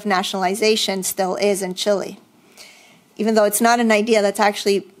idea of nationalization still is in Chile, even though it's not an idea that's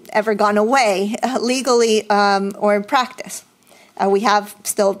actually ever gone away legally or in practice. We have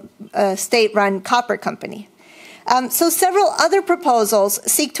still a state-run copper company. So several other proposals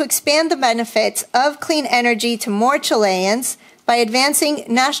seek to expand the benefits of clean energy to more Chileans by advancing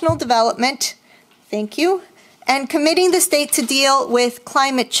national development, thank you, and committing the state to deal with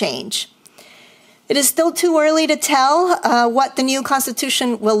climate change. It is still too early to tell what the new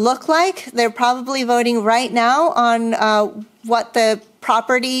constitution will look like. They're probably voting right now on what the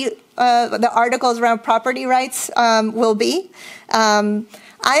articles around property rights will be.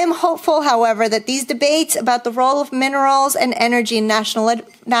 I am hopeful, however, that these debates about the role of minerals and energy in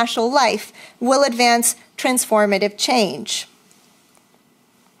national life will advance transformative change.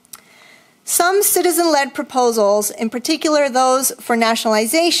 Some citizen-led proposals, in particular those for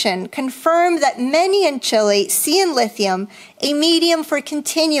nationalization, confirm that many in Chile see in lithium a medium for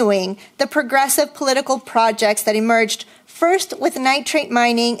continuing the progressive political projects that emerged first with nitrate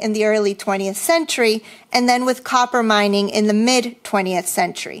mining in the early 20th century and then with copper mining in the mid-20th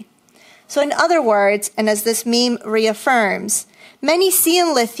century. So in other words, and as this meme reaffirms, many see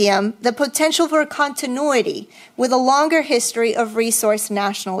in lithium the potential for continuity with a longer history of resource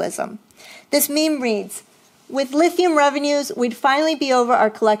nationalism. This meme reads, with lithium revenues, we'd finally be over our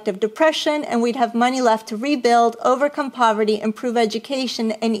collective depression and we'd have money left to rebuild, overcome poverty, improve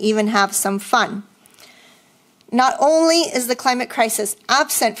education, and even have some fun. Not only is the climate crisis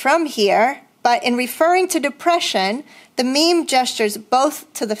absent from here, but in referring to depression, the meme gestures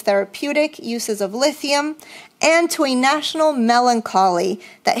both to the therapeutic uses of lithium and to a national melancholy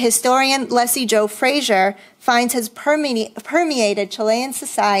that historian Leslie Jo Frazier finds has permeated Chilean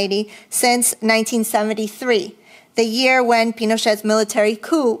society since 1973, the year when Pinochet's military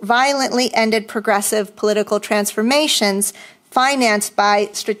coup violently ended progressive political transformations financed by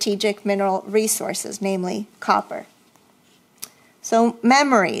strategic mineral resources, namely copper. So,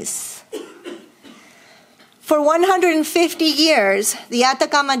 memories. For 150 years, the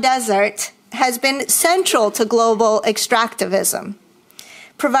Atacama Desert has been central to global extractivism,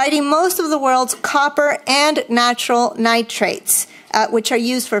 providing most of the world's copper and natural nitrates, which are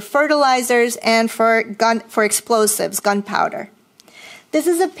used for fertilizers and for explosives, gunpowder. This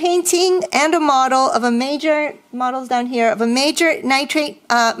is a painting and a model of a major, models down here, of a major nitrate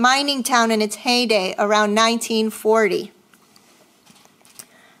mining town in its heyday around 1940.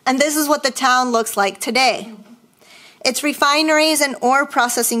 And this is what the town looks like today. Its refineries and ore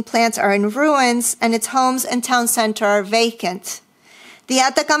processing plants are in ruins, and its homes and town center are vacant. The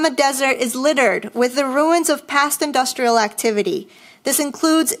Atacama Desert is littered with the ruins of past industrial activity. This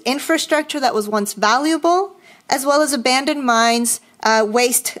includes infrastructure that was once valuable, as well as abandoned mines,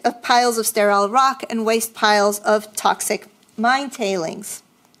 waste of piles of sterile rock, and waste piles of toxic mine tailings.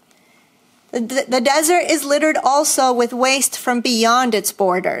 The desert is littered also with waste from beyond its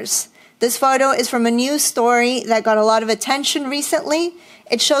borders. This photo is from a news story that got a lot of attention recently.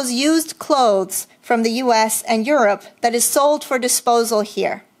 It shows used clothes from the US and Europe that is sold for disposal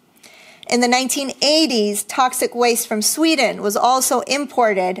here. In the 1980s, toxic waste from Sweden was also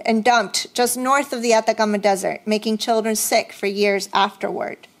imported and dumped just north of the Atacama Desert, making children sick for years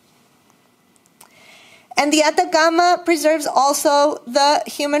afterward. And the Atacama preserves also the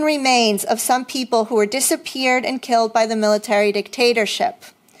human remains of some people who were disappeared and killed by the military dictatorship.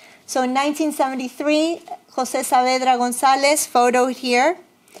 So in 1973, José Saavedra González, photoed here,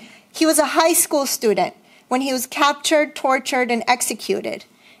 he was a high school student when he was captured, tortured, and executed.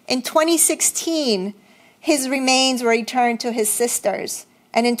 In 2016, his remains were returned to his sisters.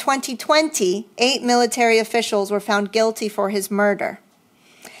 And in 2020, 8 military officials were found guilty for his murder.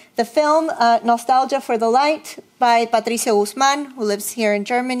 The film Nostalgia for the Light by Patricio Guzmán, who lives here in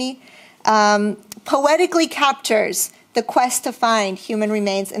Germany, poetically captures the quest to find human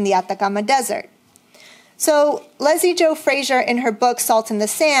remains in the Atacama Desert. So Leslie Jo Frazier, in her book Salt in the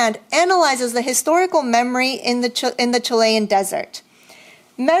Sand, analyzes the historical memory in the Chilean desert.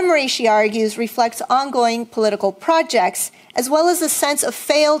 Memory, she argues, reflects ongoing political projects, as well as a sense of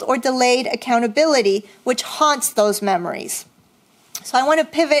failed or delayed accountability, which haunts those memories. So I want to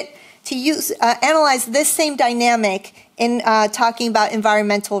pivot to analyze this same dynamic in talking about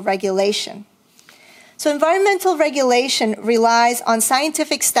environmental regulation. So environmental regulation relies on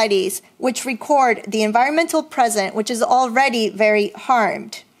scientific studies which record the environmental present, which is already very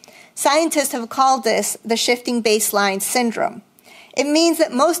harmed. Scientists have called this the shifting baseline syndrome. It means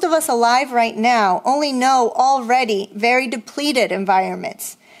that most of us alive right now only know already very depleted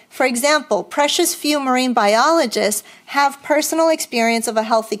environments. For example, precious few marine biologists have personal experience of a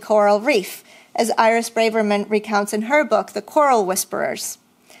healthy coral reef, as Iris Braverman recounts in her book, The Coral Whisperers.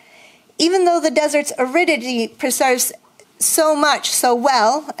 Even though the desert's aridity preserves so much so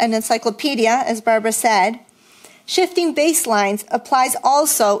well, an encyclopedia, as Barbara said, shifting baselines applies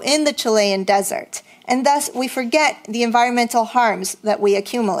also in the Chilean desert, and thus we forget the environmental harms that we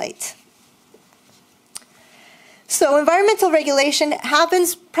accumulate. So environmental regulation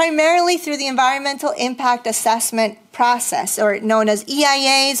happens primarily through the environmental impact assessment process, or known as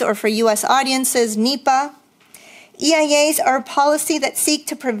EIAs, or for US audiences, NEPA. EIAs are a policy that seek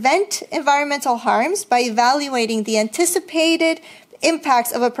to prevent environmental harms by evaluating the anticipated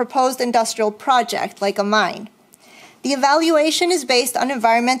impacts of a proposed industrial project, like a mine. The evaluation is based on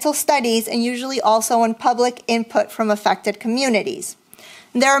environmental studies and usually also on public input from affected communities.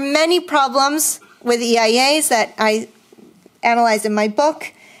 There are many problems with EIAs that I analyze in my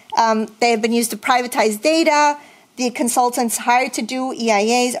book. They have been used to privatize data. The consultants hired to do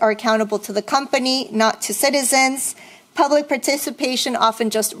EIAs are accountable to the company, not to citizens. Public participation often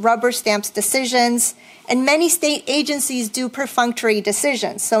just rubber stamps decisions. And many state agencies do perfunctory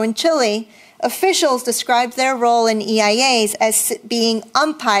decisions. So in Chile, officials describe their role in EIAs as being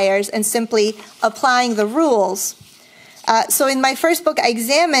umpires and simply applying the rules. So in my first book, I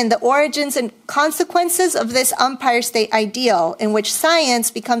examined the origins and consequences of this umpire state ideal, in which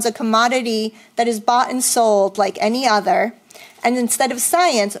science becomes a commodity that is bought and sold like any other, and instead of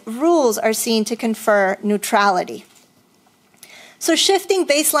science, rules are seen to confer neutrality. So shifting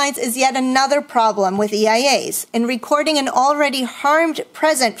baselines is yet another problem with EIAs. In recording an already harmed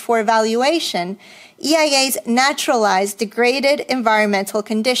present for evaluation, EIAs naturalize degraded environmental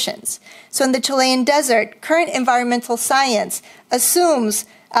conditions. So in the Chilean desert, current environmental science assumes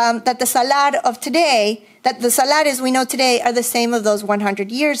that the salar of today, that the salares we know today are the same of those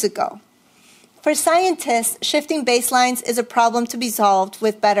 100 years ago. For scientists, shifting baselines is a problem to be solved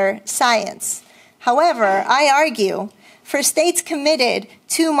with better science. However, I argue, for states committed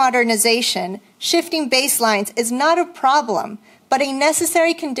to modernization, shifting baselines is not a problem, but a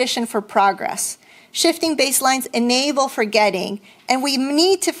necessary condition for progress. Shifting baselines enable forgetting, and we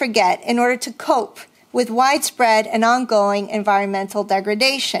need to forget in order to cope with widespread and ongoing environmental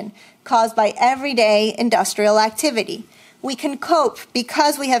degradation caused by everyday industrial activity. We can cope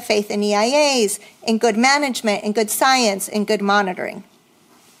because we have faith in EIAs, in good management, in good science, in good monitoring.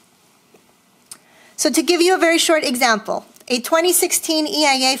 So to give you a very short example, a 2016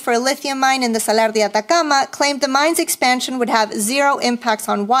 EIA for a lithium mine in the Salar de Atacama claimed the mine's expansion would have 0 impacts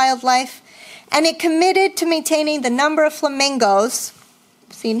on wildlife, and it committed to maintaining the number of flamingos,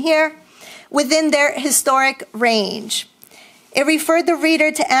 seen here, within their historic range. It referred the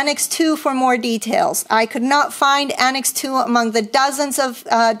reader to Annex 2 for more details. I could not find Annex 2 among the dozens of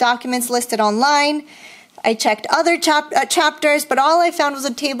documents listed online. I checked other chapters, but all I found was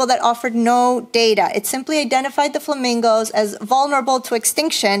a table that offered no data. It simply identified the flamingos as vulnerable to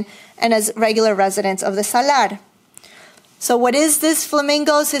extinction and as regular residents of the Salar. So what is this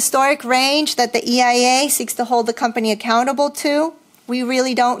flamingo's historic range that the EIA seeks to hold the company accountable to? We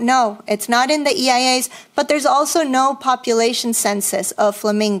really don't know. It's not in the EIAs, but there's also no population census of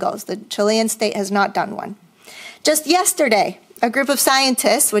flamingos. The Chilean state has not done one. Just yesterday, a group of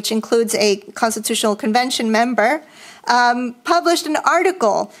scientists, which includes a Constitutional Convention member, published an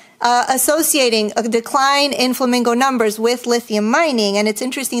article associating a decline in flamingo numbers with lithium mining. And it's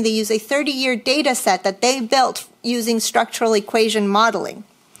interesting, they use a 30-year data set that they built using structural equation modeling.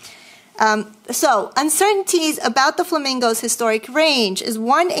 So uncertainties about the flamingo's historic range is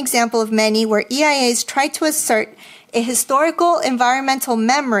one example of many where EIAs try to assert a historical environmental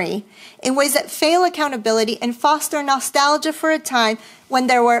memory in ways that fail accountability and foster nostalgia for a time when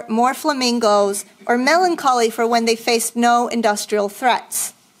there were more flamingos, or melancholy for when they faced no industrial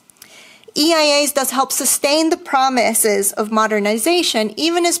threats. EIAs thus help sustain the promises of modernization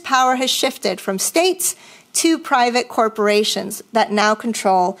even as power has shifted from states to private corporations that now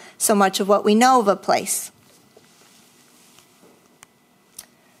control so much of what we know of a place.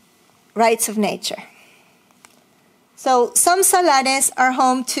 Rights of nature. So some salares are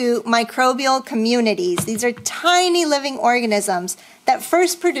home to microbial communities. These are tiny living organisms that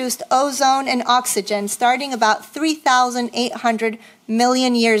first produced ozone and oxygen starting about 3,800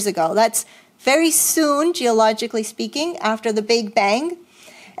 million years ago. That's very soon, geologically speaking, after the Big Bang.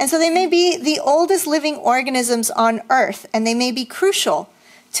 And so they may be the oldest living organisms on Earth, and they may be crucial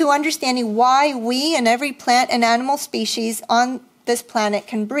to understanding why we and every plant and animal species on this planet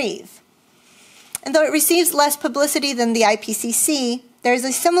can breathe. And though it receives less publicity than the IPCC, there is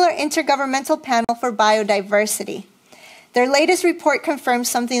a similar intergovernmental panel for biodiversity. Their latest report confirms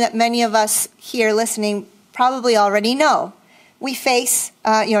something that many of us here listening probably already know. We face,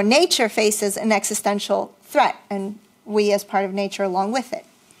 nature faces an existential threat, and we as part of nature along with it.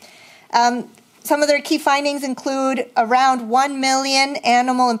 Some of their key findings include around 1 million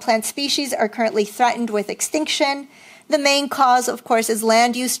animal and plant species are currently threatened with extinction. The main cause, of course, is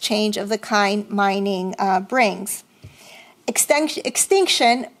land use change of the kind mining brings.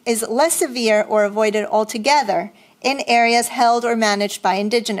 Extinction is less severe or avoided altogether in areas held or managed by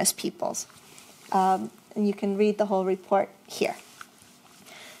indigenous peoples. And you can read the whole report here.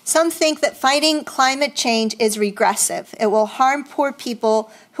 Some think that fighting climate change is regressive. It will harm poor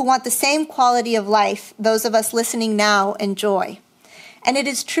people who want the same quality of life those of us listening now enjoy. And it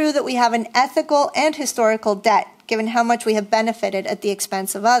is true that we have an ethical and historical debt, given how much we have benefited at the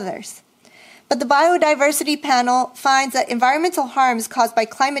expense of others. But the biodiversity panel finds that environmental harms caused by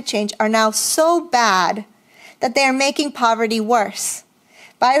climate change are now so bad that they are making poverty worse.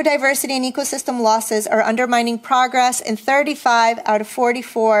 biodiversity and ecosystem losses are undermining progress in 35 out of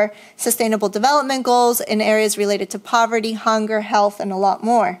 44 sustainable development goals in areas related to poverty, hunger, health, and a lot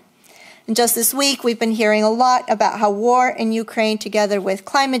more. And just this week, we've been hearing a lot about how war in Ukraine, together with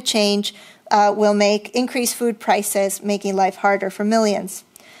climate change, will make increased food prices, making life harder for millions.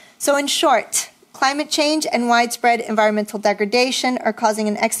 So in short, climate change and widespread environmental degradation are causing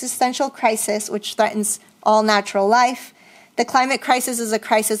an existential crisis which threatens all natural life. The climate crisis is a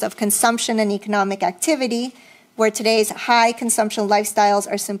crisis of consumption and economic activity, where today's high consumption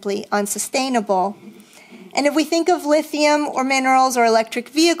lifestyles are simply unsustainable. And if we think of lithium or minerals or electric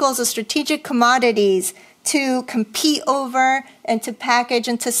vehicles as strategic commodities to compete over and to package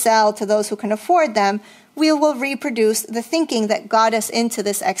and to sell to those who can afford them, we will reproduce the thinking that got us into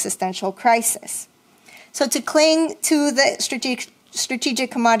this existential crisis. So to cling to the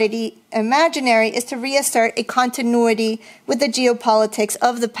strategic commodity imaginary is to reassert a continuity with the geopolitics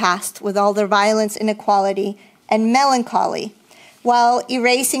of the past, with all their violence, inequality, and melancholy, while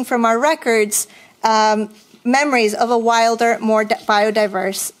erasing from our records memories of a wilder, more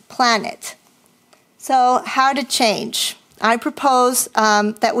biodiverse planet. So how to change? I propose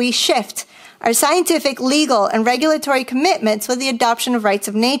that we shift our scientific, legal, and regulatory commitments with the adoption of rights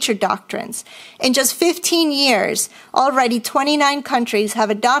of nature doctrines. In just 15 years, already 29 countries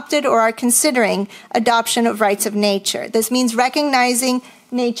have adopted or are considering adoption of rights of nature. This means recognizing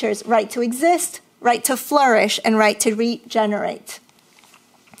nature's right to exist, right to flourish, and right to regenerate.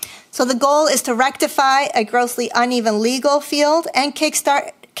 So the goal is to rectify a grossly uneven legal field and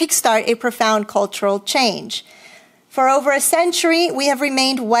kickstart a profound cultural change. For over a century, we have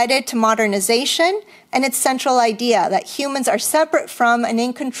remained wedded to modernization and its central idea that humans are separate from and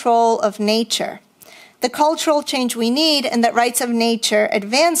in control of nature. The cultural change we need and that rights of nature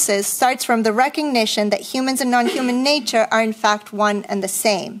advances starts from the recognition that humans and non-human nature are in fact one and the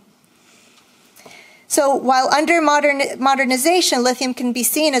same. So while under modernization, lithium can be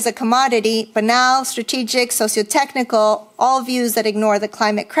seen as a commodity, banal, strategic, socio-technical, all views that ignore the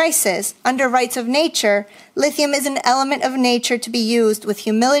climate crisis, under rights of nature, lithium is an element of nature to be used with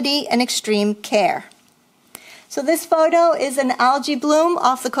humility and extreme care. So this photo is an algae bloom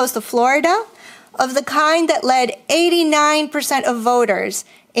off the coast of Florida, of the kind that led 89% of voters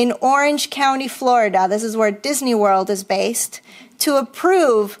in Orange County, Florida, this is where Disney World is based, to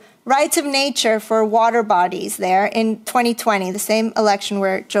approve rights of nature for water bodies there in 2020, the same election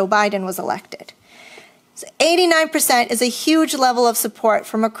where Joe Biden was elected. So 89% is a huge level of support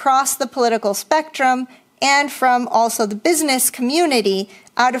from across the political spectrum and from also the business community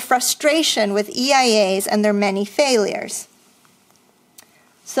out of frustration with EIAs and their many failures.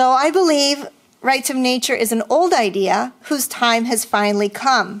 So I believe rights of nature is an old idea whose time has finally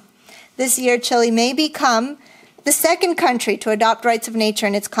come. This year, Chile may become the second country to adopt rights of nature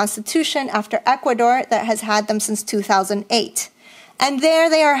in its constitution after Ecuador, that has had them since 2008. And there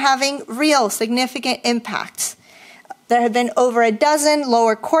they are having real significant impacts. There have been over a dozen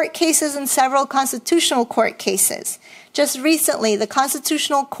lower court cases and several constitutional court cases. Just recently, the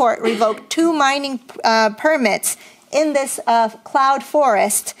Constitutional Court revoked 2 mining permits in this cloud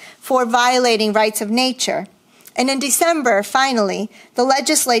forest for violating rights of nature. And in December, finally, the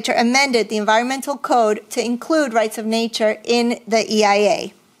legislature amended the Environmental Code to include rights of nature in the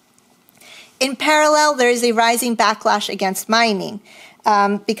EIA. In parallel, there is a rising backlash against mining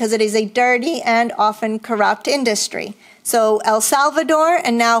because it is a dirty and often corrupt industry. So El Salvador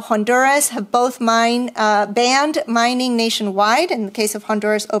and now Honduras have both banned mining nationwide, in the case of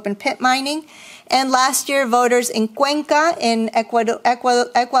Honduras, open pit mining. And last year, voters in Cuenca in Ecuador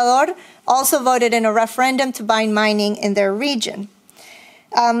also voted in a referendum to ban mining in their region.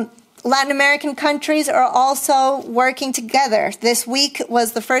 Latin American countries are also working together. This week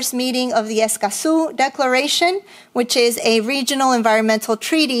was the first meeting of the Escazú Declaration, which is a regional environmental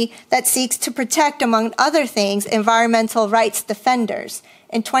treaty that seeks to protect, among other things, environmental rights defenders.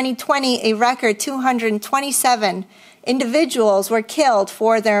 In 2020, a record 227 individuals were killed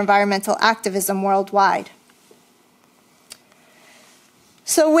for their environmental activism worldwide.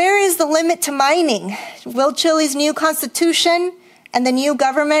 So where is the limit to mining? Will Chile's new constitution and the new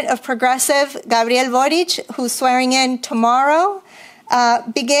government of progressive Gabriel Boric, who's swearing in tomorrow,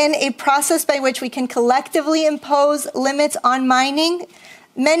 begin a process by which we can collectively impose limits on mining?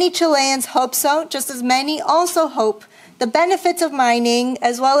 Many Chileans hope so, just as many also hope the benefits of mining,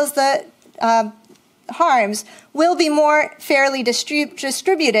 as well as the harms, will be more fairly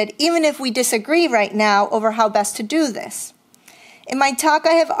distributed, even if we disagree right now over how best to do this. In my talk,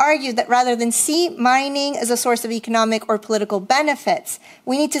 I have argued that rather than see mining as a source of economic or political benefits,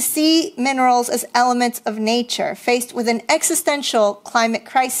 we need to see minerals as elements of nature. Faced with an existential climate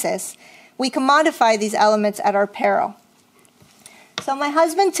crisis, we commodify these elements at our peril. So my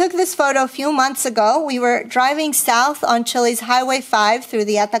husband took this photo a few months ago. We were driving south on Chile's Highway 5 through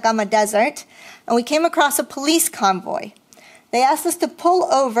the Atacama Desert, and we came across a police convoy. They asked us to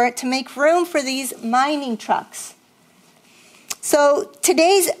pull over to make room for these mining trucks. So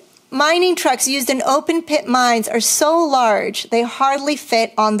today's mining trucks used in open pit mines are so large, they hardly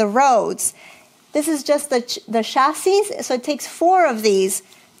fit on the roads. This is just the chassis, so it takes 4 of these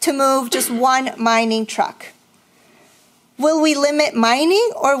to move just one mining truck. Will we limit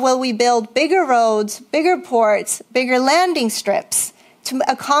mining, or will we build bigger roads, bigger ports, bigger landing strips to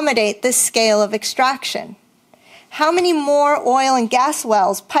accommodate this scale of extraction? How many more oil and gas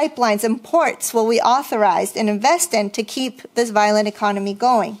wells, pipelines, and ports will we authorize and invest in to keep this violent economy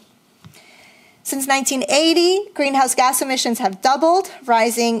going? Since 1980, greenhouse gas emissions have doubled,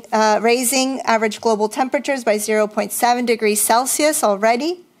 raising average global temperatures by 0.7 degrees Celsius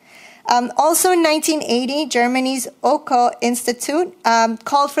already. Also in 1980, Germany's OKO Institute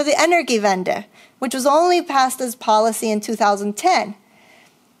called for the Energiewende, which was only passed as policy in 2010.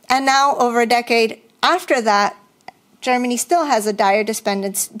 And now, over a decade after that, Germany still has a dire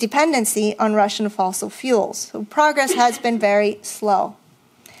dependency on Russian fossil fuels. So progress has been very slow.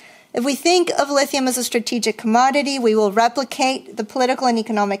 If we think of lithium as a strategic commodity, we will replicate the political and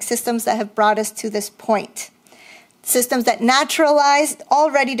economic systems that have brought us to this point. Systems that naturalized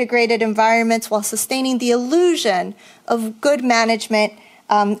already degraded environments while sustaining the illusion of good management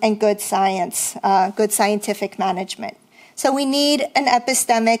and good science, good scientific management. So we need an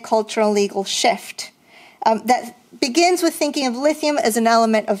epistemic cultural legal shift that begins with thinking of lithium as an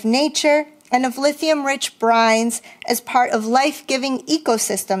element of nature and of lithium-rich brines as part of life-giving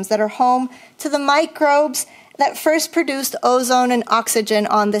ecosystems that are home to the microbes that first produced ozone and oxygen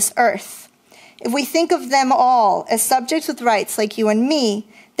on this earth. If we think of them all as subjects with rights like you and me,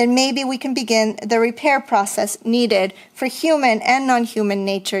 then maybe we can begin the repair process needed for human and non-human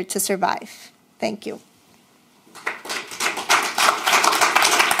nature to survive. Thank you.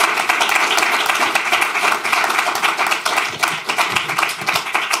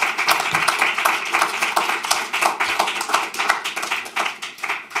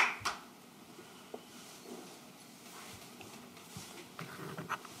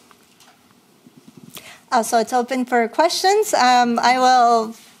 So it's open for questions. I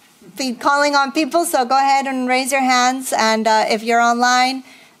will be calling on people, so go ahead and raise your hands. And if you're online,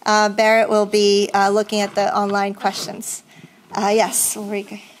 Barrett will be looking at the online questions. Yes,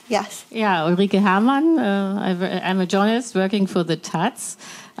 Ulrike. Yes. Yeah, Ulrike Hamann. I'm a journalist working for the Taz.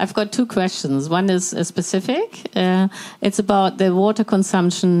 I've got 2 questions. One is specific. It's about the water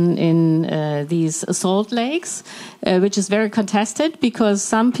consumption in these salt lakes, which is very contested because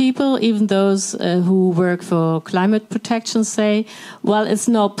some people, even those who work for climate protection, say, well, it's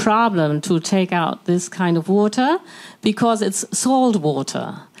no problem to take out this kind of water because it's salt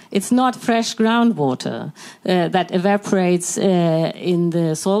water. It's not fresh groundwater that evaporates in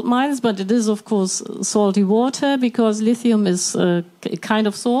the salt mines, but it is, of course, salty water because lithium is a kind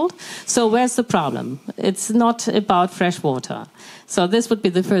of salt. So where's the problem? It's not about fresh water. So this would be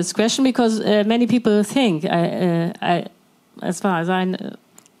the first question, because many people think, as far as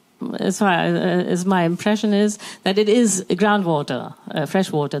my impression is, that it is groundwater,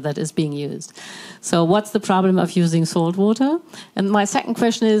 fresh water that is being used. So what's the problem of using salt water? And my second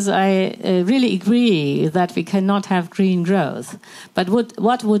question is, I really agree that we cannot have green growth. But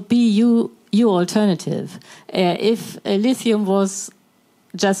what would be your alternative? If lithium was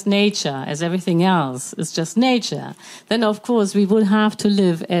just nature, as everything else is just nature, then of course we would have to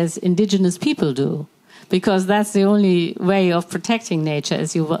live as indigenous people do, because that's the only way of protecting nature,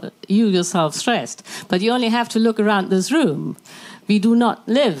 as you yourself stressed. But you only have to look around this room. We do not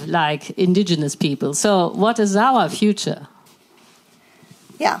live like indigenous people. So what is our future?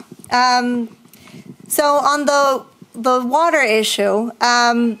 Yeah. So on the water issue,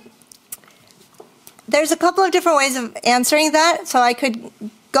 there's a couple of different ways of answering that. So I could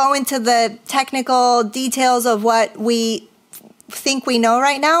go into the technical details of what we think we know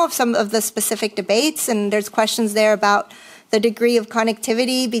right now of some of the specific debates, and there's questions there about the degree of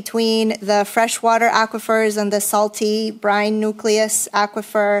connectivity between the freshwater aquifers and the salty brine nucleus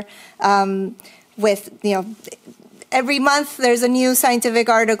aquifer. With, every month there's a new scientific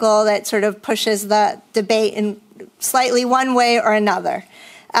article that sort of pushes the debate in slightly one way or another.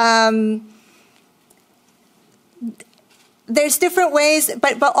 there's different ways,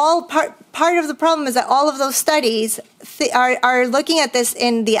 but all part of the problem is that all of those studies are looking at this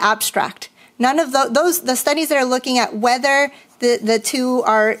in the abstract. None of the studies that are looking at whether the two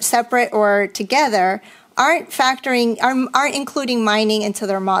are separate or together aren't including mining into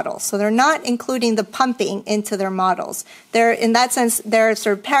their models. So they're not including the pumping into their models. They're, in that sense, they're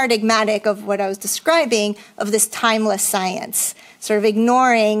sort of paradigmatic of what I was describing of this timeless science, sort of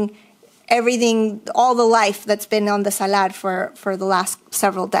ignoring everything, all the life that's been on the salar for the last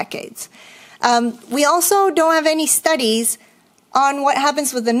several decades. We also don't have any studies on what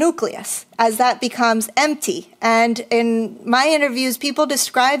happens with the nucleus as that becomes empty. And in my interviews, people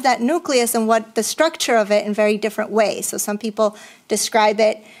describe that nucleus and what the structure of it in very different ways. So some people describe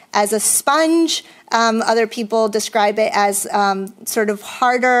it as a sponge. Other people describe it as sort of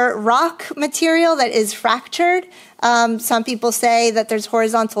harder rock material that is fractured. Some people say that there's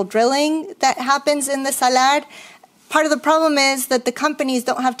horizontal drilling that happens in the salar. Part of the problem is that the companies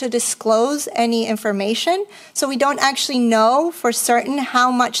don't have to disclose any information, so we don't actually know for certain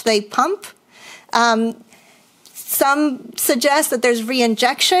how much they pump. Some suggest that there's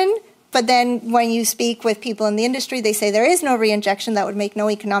reinjection, but then when you speak with people in the industry, they say there is no reinjection. That would make no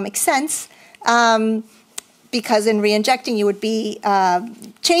economic sense, because in reinjecting you would be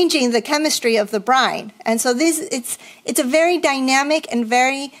changing the chemistry of the brine. And so it's a very dynamic and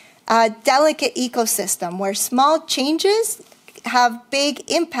very delicate ecosystem where small changes have big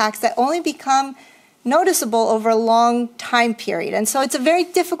impacts that only become noticeable over a long time period. And so it's a very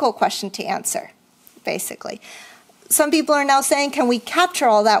difficult question to answer, basically. Some people are now saying, can we capture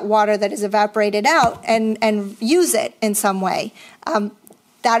all that water that is evaporated out and use it in some way?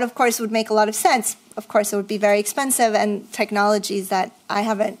 That, of course, would make a lot of sense. Of course, it would be very expensive and technologies that I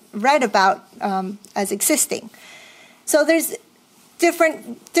haven't read about as existing. So there's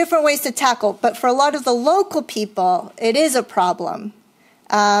different ways to tackle, but for a lot of the local people, it is a problem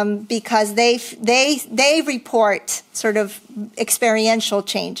because they report sort of experiential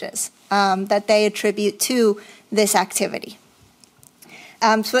changes that they attribute to this activity.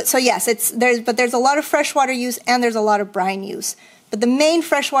 So yes, there's a lot of freshwater use and there's a lot of brine use. But the main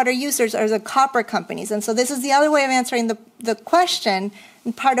freshwater users are the copper companies, and so this is the other way of answering the question,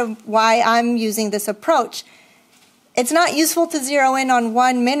 and part of why I'm using this approach. It's not useful to zero in on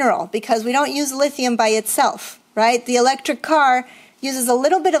one mineral because we don't use lithium by itself, right? The electric car uses a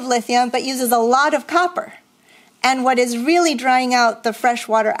little bit of lithium but uses a lot of copper. And what is really drying out the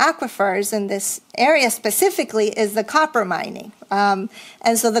freshwater aquifers in this area specifically is the copper mining. And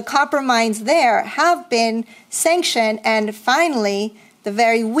so the copper mines there have been sanctioned, and finally the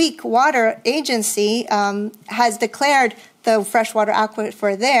very weak water agency has declared the freshwater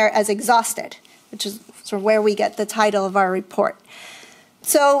aquifer there as exhausted, which is sort of where we get the title of our report.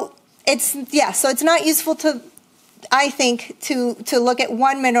 So it's not useful to, I think, to look at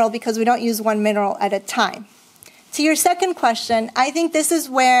one mineral because we don't use one mineral at a time. To your second question, I think this is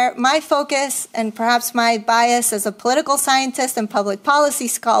where my focus and perhaps my bias as a political scientist and public policy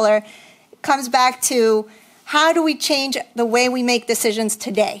scholar comes back to how do we change the way we make decisions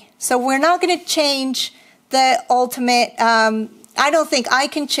today? So we're not going to change the ultimate, I don't think I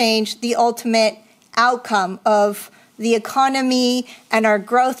can change the ultimate outcome of the economy and our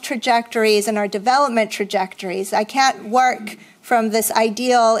growth trajectories and our development trajectories. I can't work from this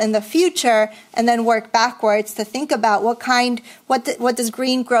ideal in the future and then work backwards to think about what does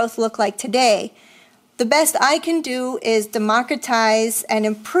green growth look like today. The best I can do is democratize and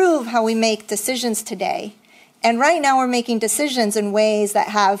improve how we make decisions today. And right now we're making decisions in ways that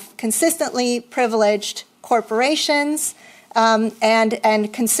have consistently privileged corporations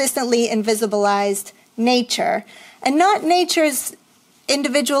and consistently invisibilized nature. And not nature's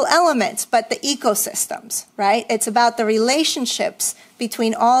individual elements, but the ecosystems, right? It's about the relationships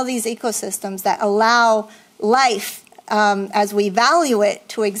between all these ecosystems that allow life, as we value it,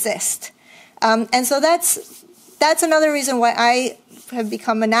 to exist. And so that's another reason why I have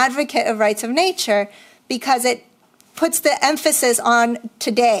become an advocate of rights of nature, because it puts the emphasis on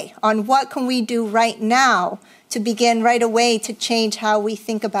today, on what can we do right now to begin right away to change how we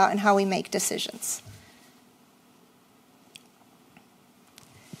think about and how we make decisions.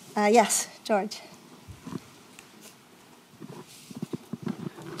 Yes, George.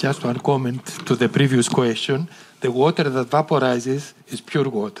 Just one comment to the previous question. The water that vaporizes is pure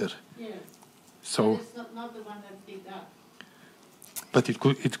water. Yes. So, it's not the one that did that. but it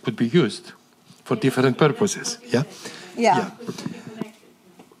could be used for different purposes. Yeah? Yeah.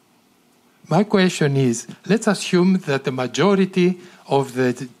 My question is, let's assume that the majority of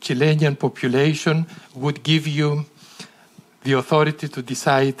the Chilean population would give you the authority to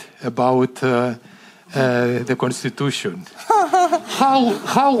decide about the Constitution,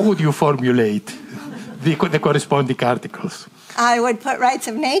 how would you formulate the corresponding articles? I would put rights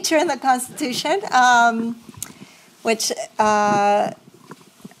of nature in the Constitution, which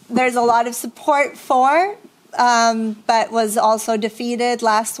there's a lot of support for, but was also defeated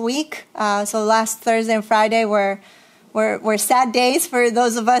last week. So last Thursday and Friday were sad days for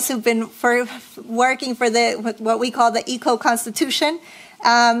those of us who've been working for what we call the eco-constitution.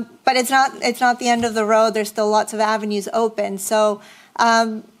 But it's not the end of the road. There's still lots of avenues open. So,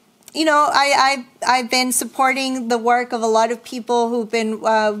 you know, I've been supporting the work of a lot of people who've been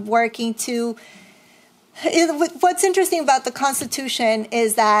working to. What's interesting about the Constitution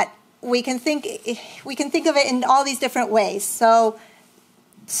is that we can think of it in all these different ways. So,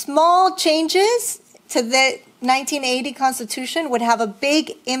 small changes to the 1980 Constitution would have a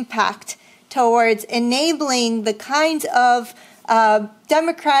big impact towards enabling the kinds of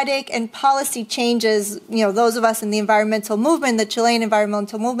democratic and policy changes, you know, those of us in the environmental movement, the Chilean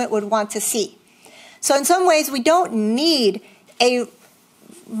environmental movement, would want to see. So in some ways, we don't need a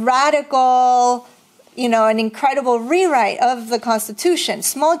radical, you know, an incredible rewrite of the Constitution.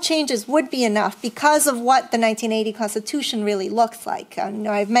 Small changes would be enough because of what the 1980 Constitution really looks like. You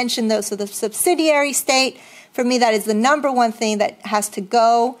know, I've mentioned those. So the subsidiary state, for me, that is the number one thing that has to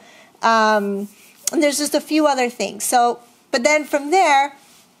go. And there's just a few other things. So, but then from there,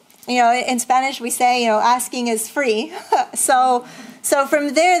 you know, in Spanish we say, you know, asking is free. so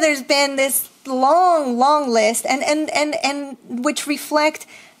from there, there's been this long list, and which reflect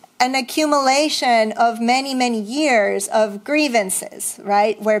an accumulation of many years of grievances,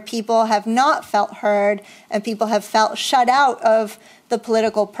 right, where people have not felt heard and people have felt shut out of the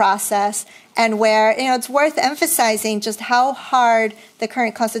political process, and where, you know, it's worth emphasizing just how hard the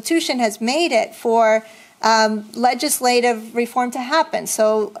current Constitution has made it for legislative reform to happen.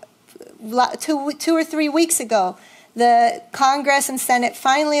 So 2 or 3 weeks ago, the Congress and Senate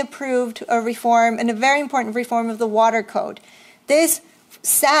finally approved a reform, and a very important reform of the water code. This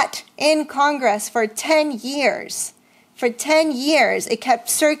sat in Congress for 10 years. For 10 years, it kept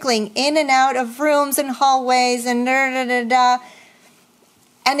circling in and out of rooms and hallways and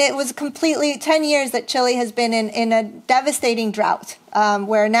And it was completely 10 years that Chile has been in a devastating drought,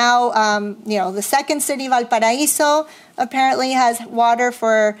 where now, you know, the second city, Valparaíso, apparently has water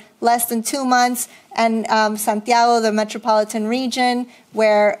for less than 2 months, and Santiago, the metropolitan region,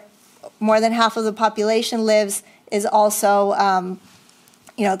 where more than half of the population lives, is also,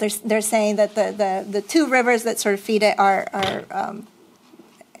 you know, they're saying that the 2 rivers that sort of feed it are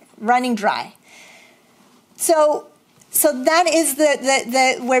running dry. So that is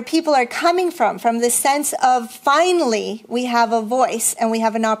where people are coming from this sense of finally we have a voice and we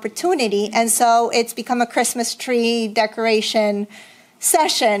have an opportunity. And so it's become a Christmas tree decoration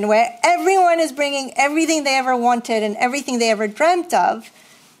session where everyone is bringing everything they ever wanted and everything they ever dreamt of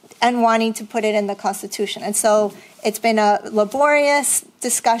and wanting to put it in the Constitution. And so it's been a laborious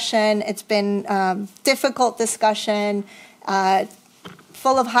discussion. It's been difficult discussion,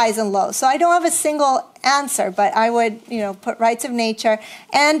 full of highs and lows. So I don't have a single answer, but I would, you know, put rights of nature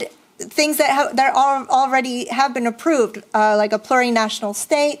and things that already have been approved, like a plurinational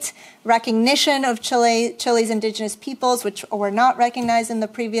state, recognition of Chile's indigenous peoples, which were not recognized in the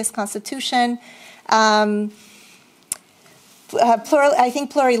previous constitution. I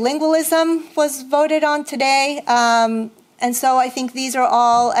think plurilingualism was voted on today. And so I think these are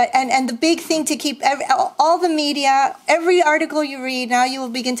all, and the big thing to keep, all the media, every article you read, now you will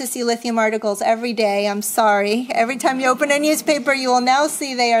begin to see lithium articles every day, I'm sorry. Every time you open a newspaper, you will now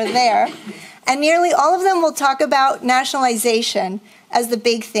see they are there. And nearly all of them will talk about nationalization as the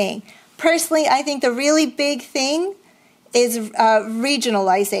big thing. Personally, I think the really big thing is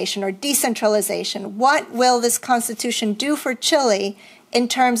regionalization or decentralization. What will this constitution do for Chile in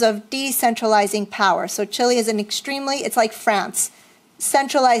terms of decentralizing power? So Chile is it's like France,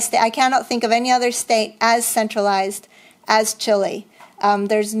 centralized state. I cannot think of any other state as centralized as Chile.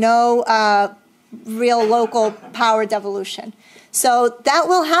 There's no real local power devolution. So that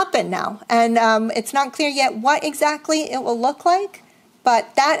will happen now. And it's not clear yet what exactly it will look like,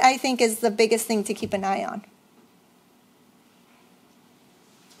 but that, I think, is the biggest thing to keep an eye on.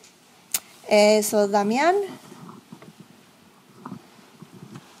 So, Damian?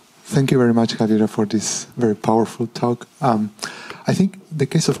 Thank you very much, Javiera, for this very powerful talk. I think the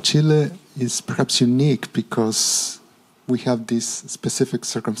case of Chile is perhaps unique because we have this specific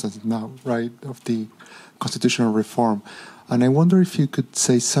circumstance now, right, of the constitutional reform. And I wonder if you could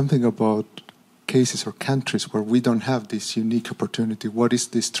say something about cases or countries where we don't have this unique opportunity. What is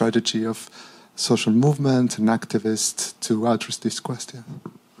the strategy of social movements and activists to address this question?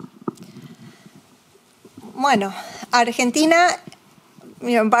 Bueno, Argentina,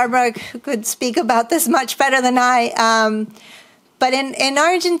 Barbara could speak about this much better than I. But in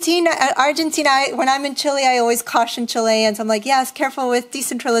Argentina, when I'm in Chile, I always caution Chileans. I'm like, yes, careful with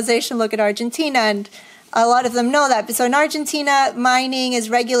decentralization. Look at Argentina, and a lot of them know that. But so in Argentina, mining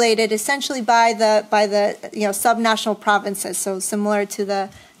is regulated essentially by the subnational provinces. So similar to the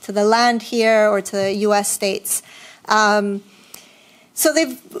land here or to the U.S. states. So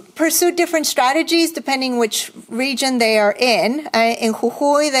they've pursued different strategies depending which region they are in. In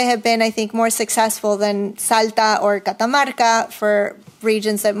Jujuy, they have been, I think, more successful than Salta or Catamarca for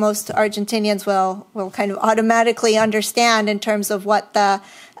regions that most Argentinians will kind of automatically understand in terms of what the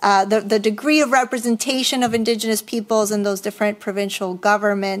degree of representation of indigenous peoples in those different provincial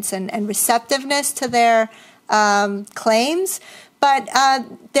governments and receptiveness to their claims. But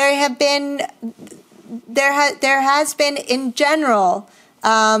there has been, in general,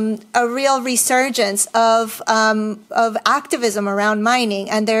 a real resurgence of activism around mining,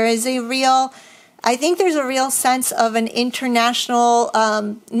 and there is I think there's a real sense of an international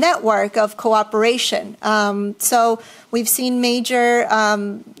network of cooperation. So we've seen major,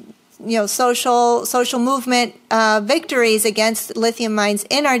 social movement victories against lithium mines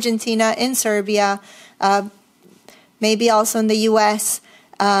in Argentina, in Serbia, maybe also in the U.S.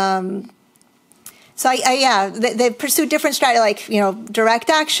 So they pursue different strategies, like, direct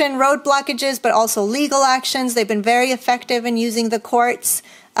action, road blockages, but also legal actions. They've been very effective in using the courts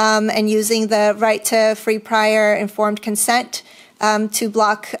and using the right to free, prior, informed consent to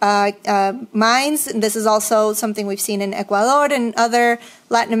block mines. And this is also something we've seen in Ecuador and other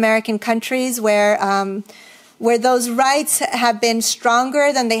Latin American countries where those rights have been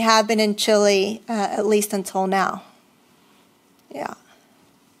stronger than they have been in Chile, at least until now. Yeah.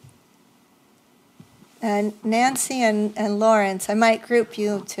 And Nancy and Lawrence, I might group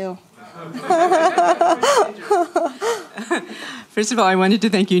you too. First of all, I wanted to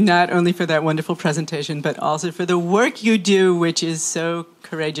thank you not only for that wonderful presentation, but also for the work you do, which is so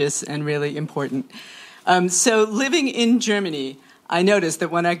courageous and really important. So living in Germany, I noticed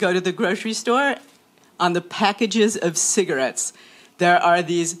that when I go to the grocery store, on the packages of cigarettes, there are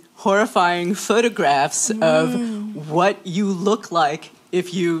these horrifying photographs of what you look like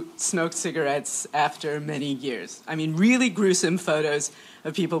if you smoke cigarettes after many years. I mean, really gruesome photos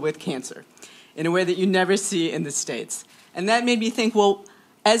of people with cancer in a way that you never see in the States. And that made me think, well,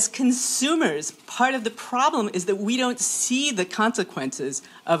 as consumers, part of the problem is that we don't see the consequences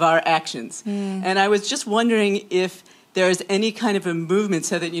of our actions. And I was just wondering if there's any kind of a movement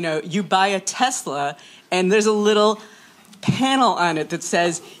so that, you buy a Tesla and there's a little panel on it that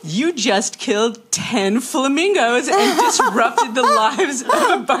says, you just killed 10 flamingos and disrupted the lives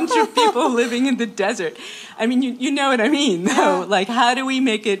of a bunch of people living in the desert. I mean, you know what I mean, though. Yeah. Like, how do we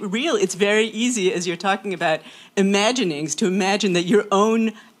make it real? It's very easy, as you're talking about imaginings, to imagine that your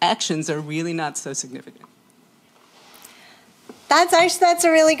own actions are really not so significant. That's a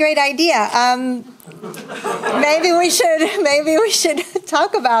really great idea. Maybe we should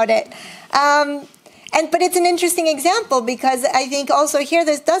talk about it. But it's an interesting example because I think also here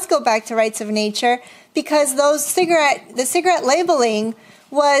this does go back to rights of nature because the cigarette labeling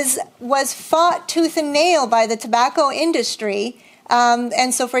was fought tooth and nail by the tobacco industry.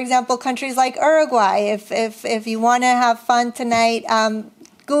 And so, for example, countries like Uruguay, if you want to have fun tonight,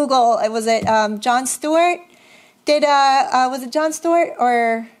 Google. Was it Jon Stewart? Was it Jon Stewart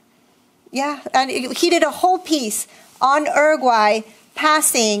or? Yeah, and he did a whole piece on Uruguay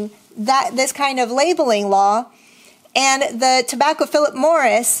passing this kind of labeling law, and the tobacco Philip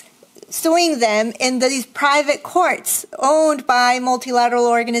Morris suing them in these private courts owned by multilateral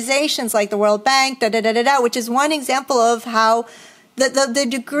organizations like the World Bank, which is one example of how the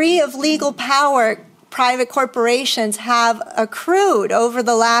degree of legal power private corporations have accrued over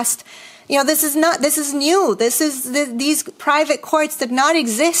the last. This is new. These private courts did not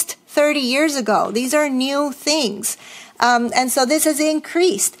exist 30 years ago. These are new things. And so this has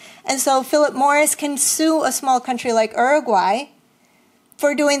increased. And so Philip Morris can sue a small country like Uruguay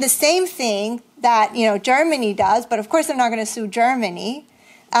for doing the same thing that, Germany does. But of course, they're not going to sue Germany.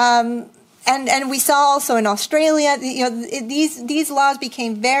 And we saw also in Australia, these laws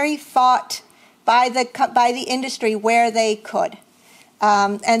became very fought by the industry where they could.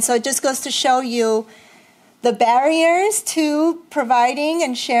 And so it just goes to show you the barriers to providing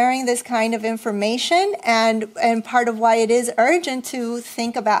and sharing this kind of information and part of why it is urgent to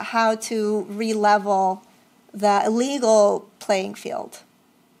think about how to re-level the legal playing field.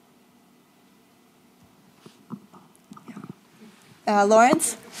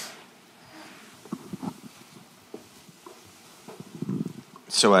 Lawrence?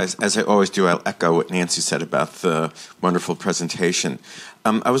 So as I always do, I'll echo what Nancy said about the wonderful presentation.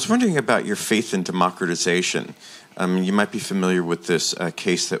 I was wondering about your faith in democratization. You might be familiar with this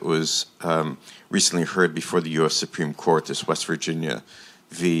case that was recently heard before the U.S. Supreme Court, this West Virginia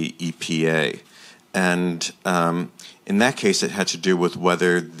v. EPA. And in that case, it had to do with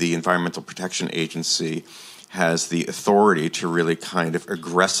whether the Environmental Protection Agency has the authority to really kind of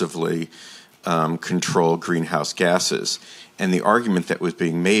aggressively control greenhouse gases. And the argument that was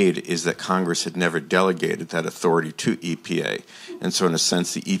being made is that Congress had never delegated that authority to EPA. And so in a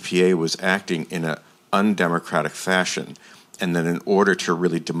sense, the EPA was acting in an undemocratic fashion. And then in order to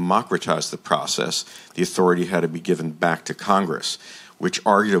really democratize the process, the authority had to be given back to Congress, which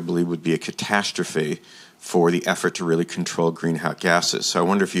arguably would be a catastrophe for the effort to really control greenhouse gases. So I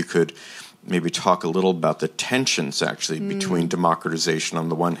wonder if you could maybe talk a little about the tensions actually between democratization on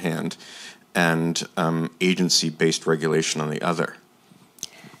the one hand and agency-based regulation on the other.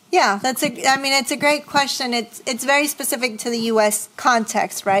 Yeah, it's a great question. It's very specific to the U.S.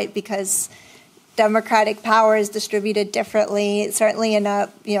 context, right? Because democratic power is distributed differently, certainly in a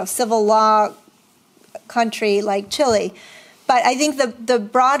civil law country like Chile. But I think the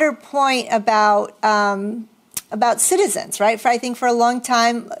broader point about citizens, right? I think for a long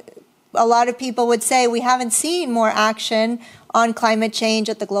time, a lot of people would say we haven't seen more action on climate change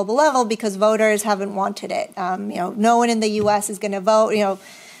at the global level because voters haven't wanted it. No one in the U.S. is going to vote.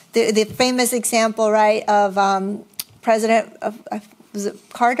 The famous example, right, of President was it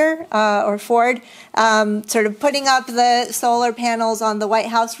Carter or Ford, sort of putting up the solar panels on the White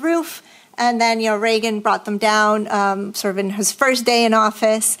House roof, and then Reagan brought them down, sort of in his first day in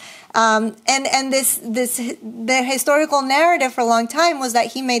office. And the historical narrative for a long time was that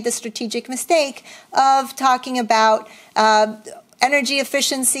he made the strategic mistake of talking about energy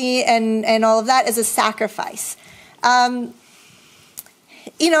efficiency and all of that as a sacrifice. And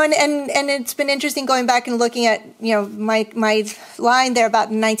it's been interesting going back and looking at, my line there about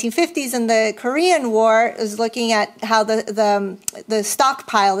the 1950s and the Korean War is looking at how the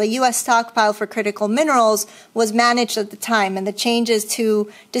stockpile, the U.S. stockpile for critical minerals was managed at the time and the changes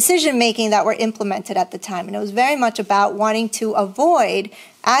to decision-making that were implemented at the time. And it was very much about wanting to avoid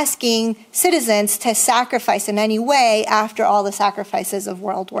asking citizens to sacrifice in any way after all the sacrifices of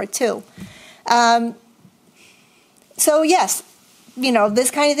World War II. So yes,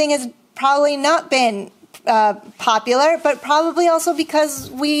 this kind of thing has probably not been popular, but probably also because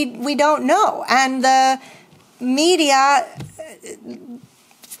we don't know. And the media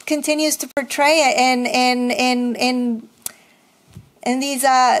continues to portray it in these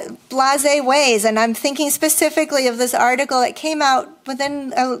blasé ways. And I'm thinking specifically of this article that came out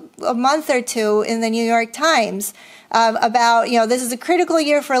within a month or two in the New York Times about, this is a critical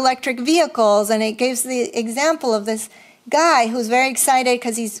year for electric vehicles. And it gives the example of this guy who's very excited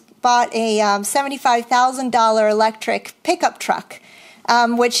because he's bought a $75,000 electric pickup truck,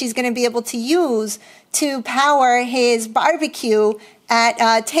 which he's going to be able to use to power his barbecue at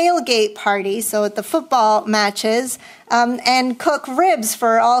tailgate parties, so at the football matches, and cook ribs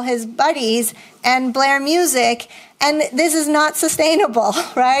for all his buddies and blare music. And this is not sustainable,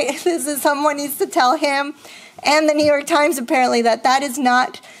 right? Someone needs to tell him and the New York Times apparently that is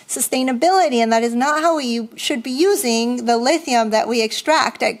not sustainability and that is not how we should be using the lithium that we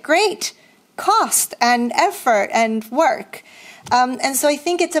extract at great cost and effort and work. And so I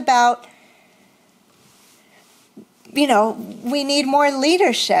think it's about, we need more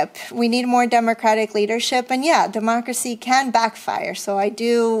leadership. We need more democratic leadership. And yeah, democracy can backfire. So I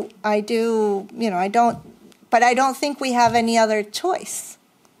don't think we have any other choice.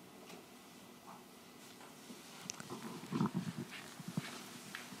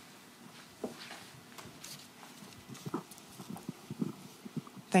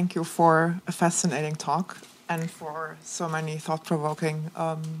 Thank you for a fascinating talk and for so many thought-provoking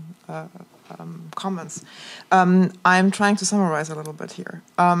comments. I'm trying to summarize a little bit here.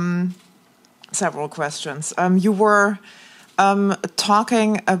 Several questions. You were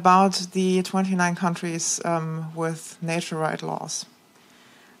talking about the 29 countries with nature right laws.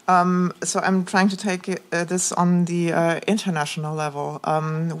 So I'm trying to take this on the international level.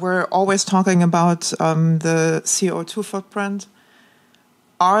 We're always talking about the CO2 footprint.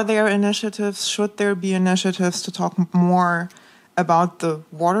 Are there initiatives, should there be initiatives to talk more about the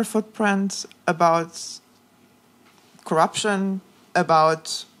water footprint, about corruption,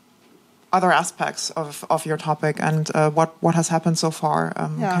 about other aspects of your topic, and what has happened so far?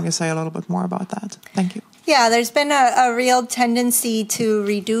 Can you say a little bit more about that? Thank you. Yeah, there's been a real tendency to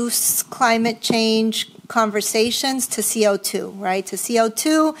reduce climate change conversations to CO2, right? To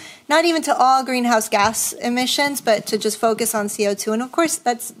CO2, not even to all greenhouse gas emissions, but to just focus on CO2. And of course,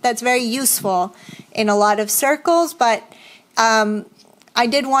 that's very useful in a lot of circles, but I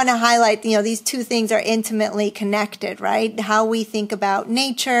did want to highlight, these two things are intimately connected, right? How we think about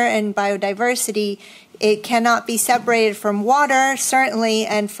nature and biodiversity, it cannot be separated from water, certainly,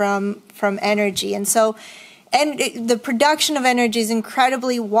 and from energy. And so, the production of energy is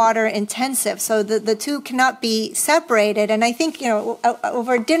incredibly water intensive. So the two cannot be separated. And I think,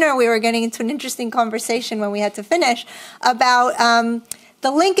 over dinner, we were getting into an interesting conversation when we had to finish about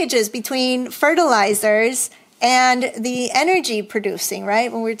the linkages between fertilizers and the energy producing, right?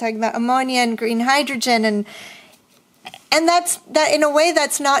 When we were talking about ammonia and green hydrogen, and that in a way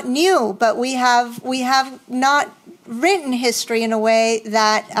that's not new, but we have not written history in a way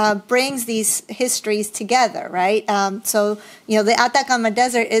that brings these histories together, right? So the Atacama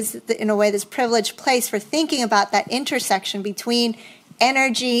Desert is in a way this privileged place for thinking about that intersection between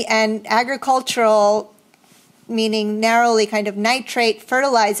energy and agricultural, meaning narrowly kind of nitrate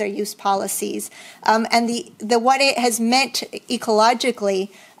fertilizer use policies, and the what it has meant ecologically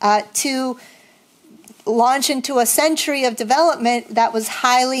to launch into a century of development that was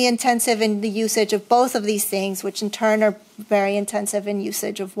highly intensive in the usage of both of these things, which in turn are very intensive in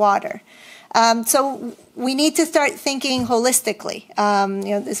usage of water. So we need to start thinking holistically.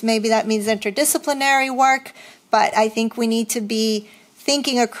 Maybe that means interdisciplinary work, but I think we need to be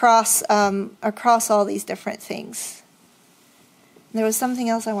thinking across all these different things. There was something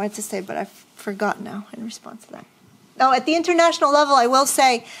else I wanted to say, but I forgot now in response to that. Oh, at the international level, I will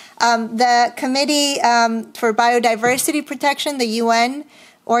say the Committee for Biodiversity Protection, the UN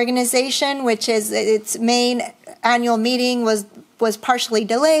organization, which is its main annual meeting was partially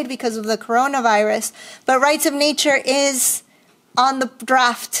delayed because of the coronavirus, but Rights of Nature is on the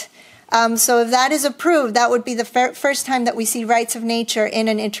draft. So if that is approved, that would be the first time that we see rights of nature in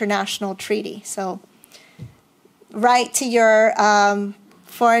an international treaty. So write to your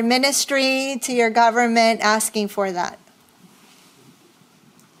foreign ministry, to your government, asking for that.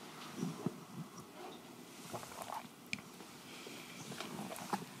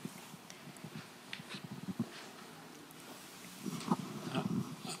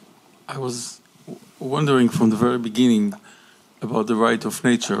 I was wondering from the very beginning about the right of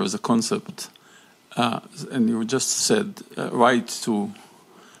nature as a concept. And you just said right to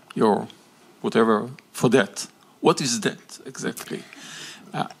your whatever for that. What is that exactly?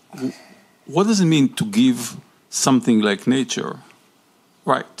 What does it mean to give something like nature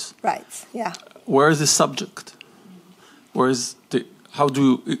right? Right, yeah. Where is the subject? How do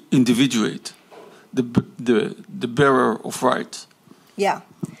you individuate the bearer of right? Yeah.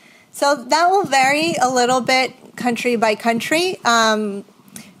 So that will vary a little bit country by country.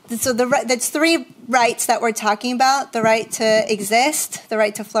 So that's three rights that we're talking about: the right to exist, the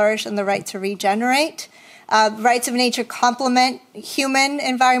right to flourish, and the right to regenerate. Rights of nature complement human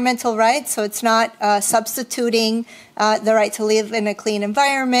environmental rights, so it's not substituting the right to live in a clean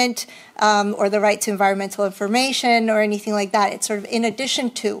environment or the right to environmental information or anything like that. It's sort of in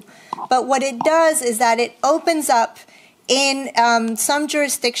addition to. But what it does is that it opens up in some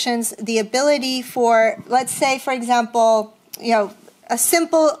jurisdictions the ability for, let's say, for example, a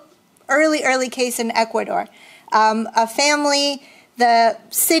simple early case in Ecuador. A family, the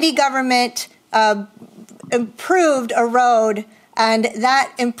city government improved a road, and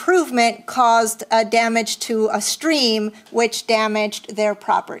that improvement caused damage to a stream, which damaged their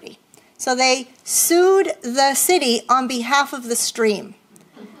property. So they sued the city on behalf of the stream,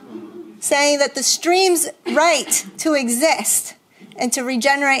 saying that the stream's right to exist and to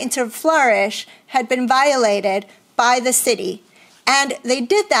regenerate and to flourish had been violated by the city. And they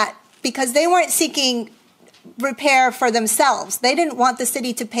did that because they weren't seeking repair for themselves. They didn't want the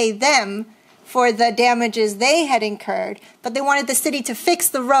city to pay them for the damages they had incurred, but they wanted the city to fix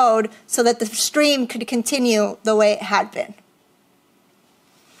the road so that the stream could continue the way it had been.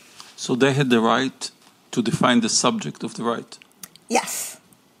 So they had the right to define the subject of the right? Yes.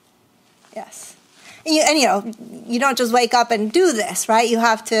 Yes. And you don't just wake up and do this, right? You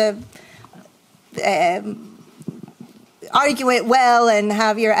have to argue it well and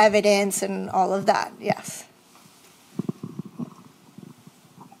have your evidence and all of that, yes.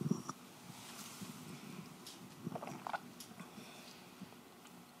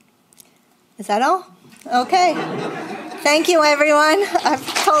 Is that all? Okay. Thank you, everyone. I've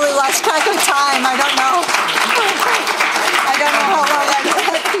totally lost track of time. I don't know.